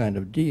some kind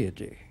of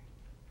deity.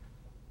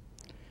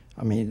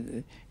 I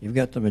mean, you've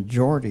got the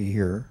majority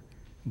here,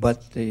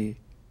 but the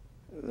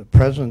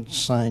present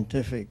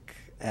scientific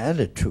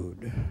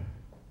attitude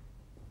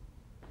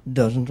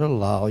doesn't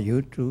allow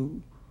you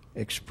to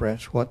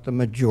express what the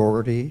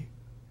majority,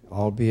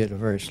 albeit a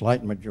very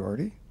slight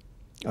majority,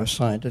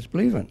 scientists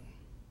believe in.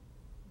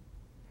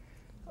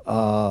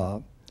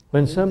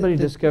 When somebody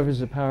discovers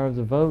the power of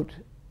the vote,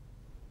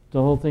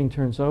 the whole thing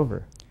turns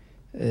over.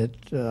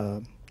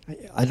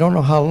 I don't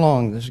know how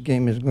long this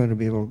game is going to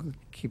be able to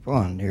keep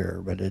on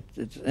here, but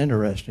it's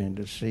interesting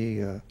to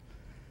see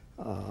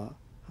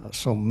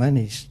so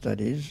many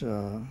studies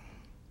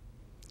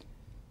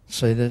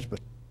say this, but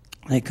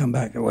they come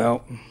back to,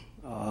 well,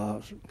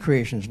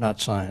 creation's not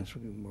science.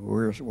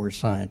 We're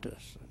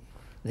scientists.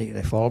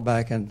 They fall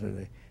back into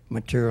the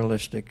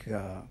materialistic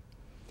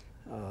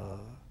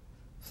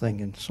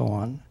thing and so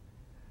on.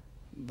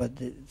 But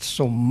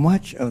so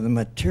much of the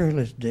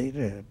materialist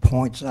data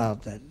points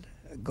out that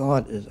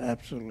God is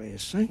absolutely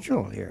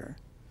essential here.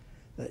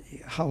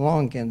 How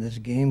long can this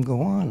game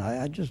go on?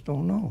 I just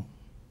don't know.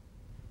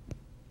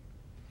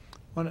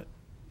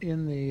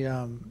 In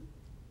the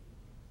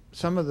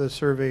some of the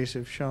surveys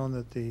have shown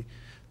that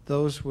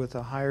those with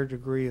a higher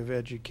degree of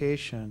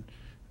education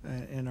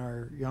in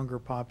our younger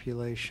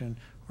population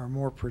are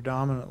more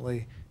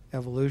predominantly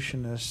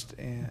evolutionist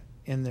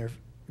in their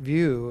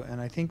view,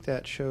 and I think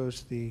that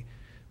shows the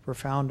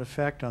profound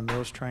effect on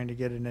those trying to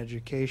get an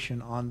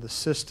education on the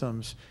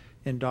system's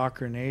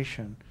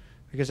indoctrination.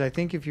 Because I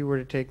think if you were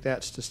to take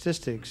that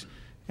statistics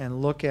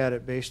and look at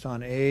it based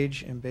on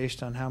age and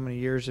based on how many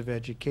years of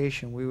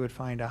education, we would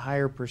find a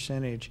higher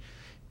percentage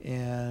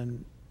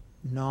in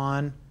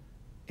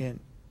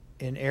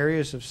in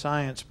areas of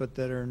science, but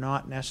that are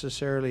not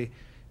necessarily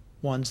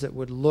ones that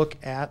would look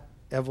at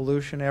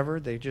evolution ever.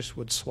 They just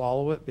would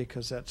swallow it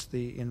because that's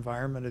the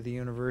environment of the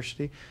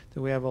university.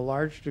 That we have a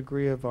large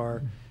degree of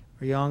our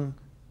young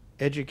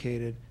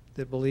educated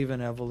that believe in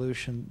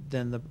evolution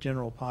than the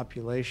general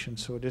population.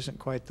 So it isn't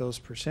quite those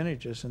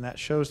percentages, and that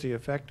shows the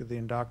effect of the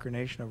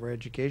indoctrination of our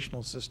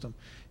educational system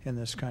in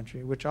this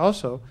country, which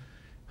also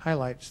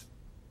highlights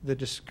the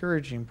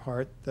discouraging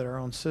part that our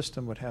own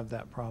system would have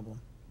that problem.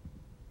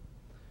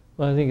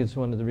 Well, I think it's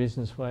one of the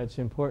reasons why it's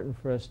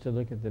important for us to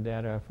look at the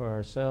data for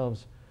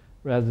ourselves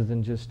rather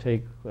than just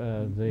take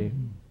the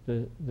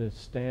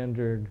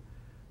standard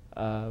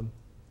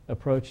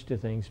approach to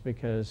things,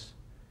 because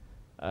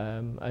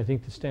I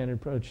think the standard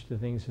approach to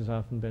things has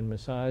often been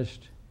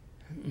massaged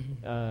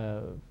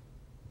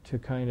to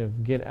kind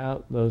of get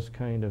out those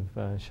kind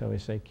of, shall we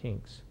say,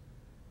 kinks.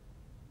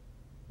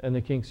 And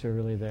the kinks are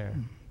really there.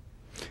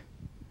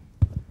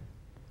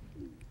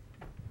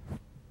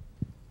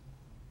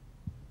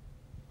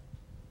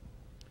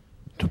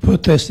 To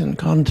put this in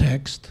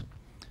context,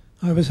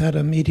 I was at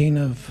a meeting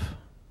of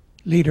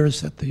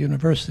leaders at the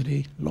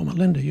university, Loma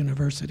Linda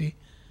University,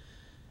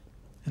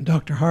 and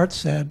Dr. Hart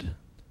said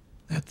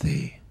that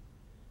the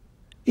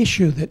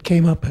issue that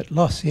came up at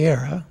La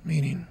Sierra,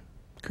 meaning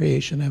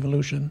creation,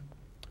 evolution,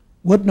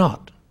 would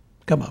not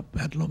come up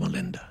at Loma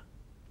Linda.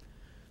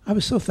 I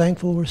was so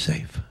thankful we're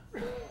safe.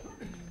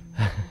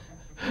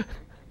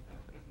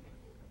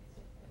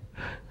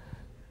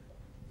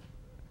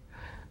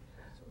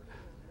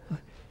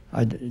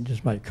 I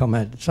just might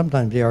comment.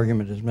 Sometimes the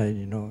argument is made,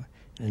 and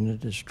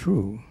it is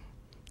true.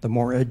 The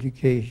more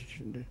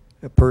education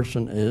a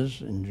person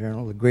is, in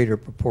general, the greater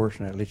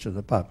proportion, at least of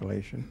the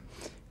population,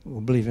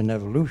 will believe in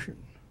evolution.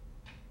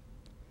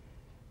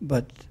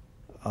 But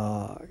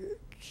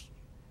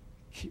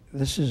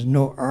this is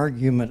no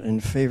argument in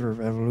favor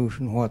of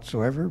evolution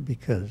whatsoever,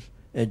 because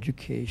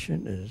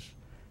education is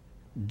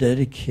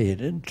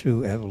dedicated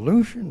to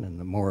evolution, and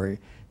the more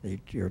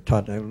you're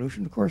taught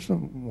evolution, of course, the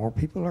more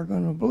people are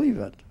going to believe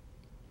it.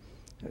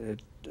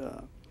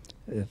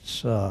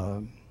 It's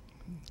an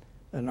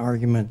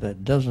argument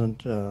that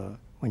doesn't,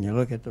 when you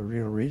look at the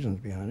real reasons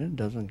behind it,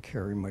 doesn't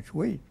carry much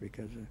weight,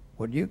 because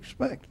what do you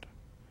expect?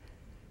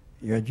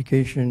 Your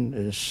education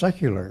is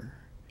secular.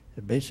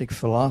 The basic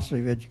philosophy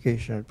of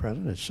education at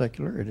present is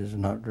secular. It is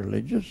not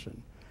religious, and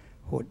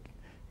what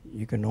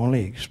you can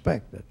only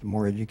expect that the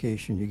more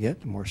education you get,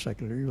 the more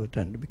secular you will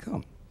tend to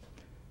become.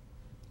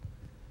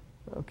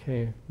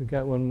 Okay, we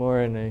got one more,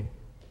 and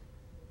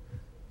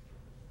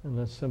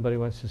unless somebody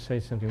wants to say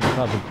something, we'll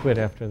probably quit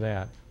after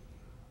that.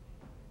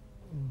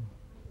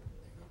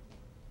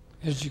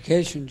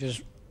 Education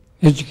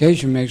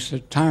makes the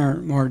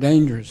tyrant more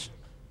dangerous.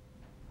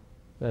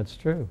 That's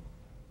true.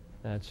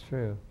 That's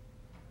true.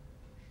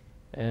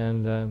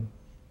 And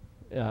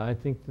yeah, I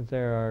think that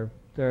there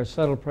are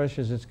subtle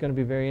pressures. It's going to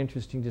be very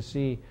interesting to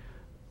see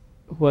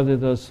whether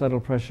those subtle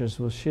pressures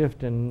will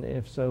shift, and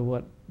if so,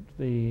 what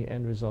the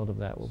end result of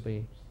that will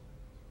be.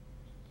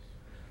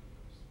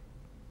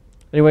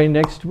 Anyway,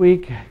 next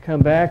week,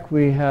 come back.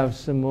 We have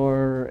some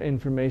more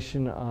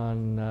information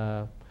on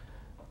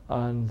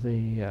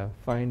the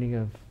finding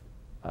of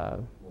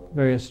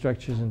various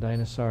structures in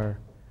dinosaur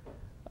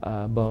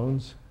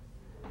bones.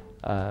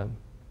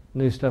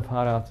 New stuff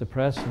hot off the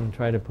press, and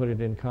try to put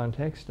it in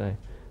context. I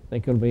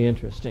think it'll be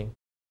interesting.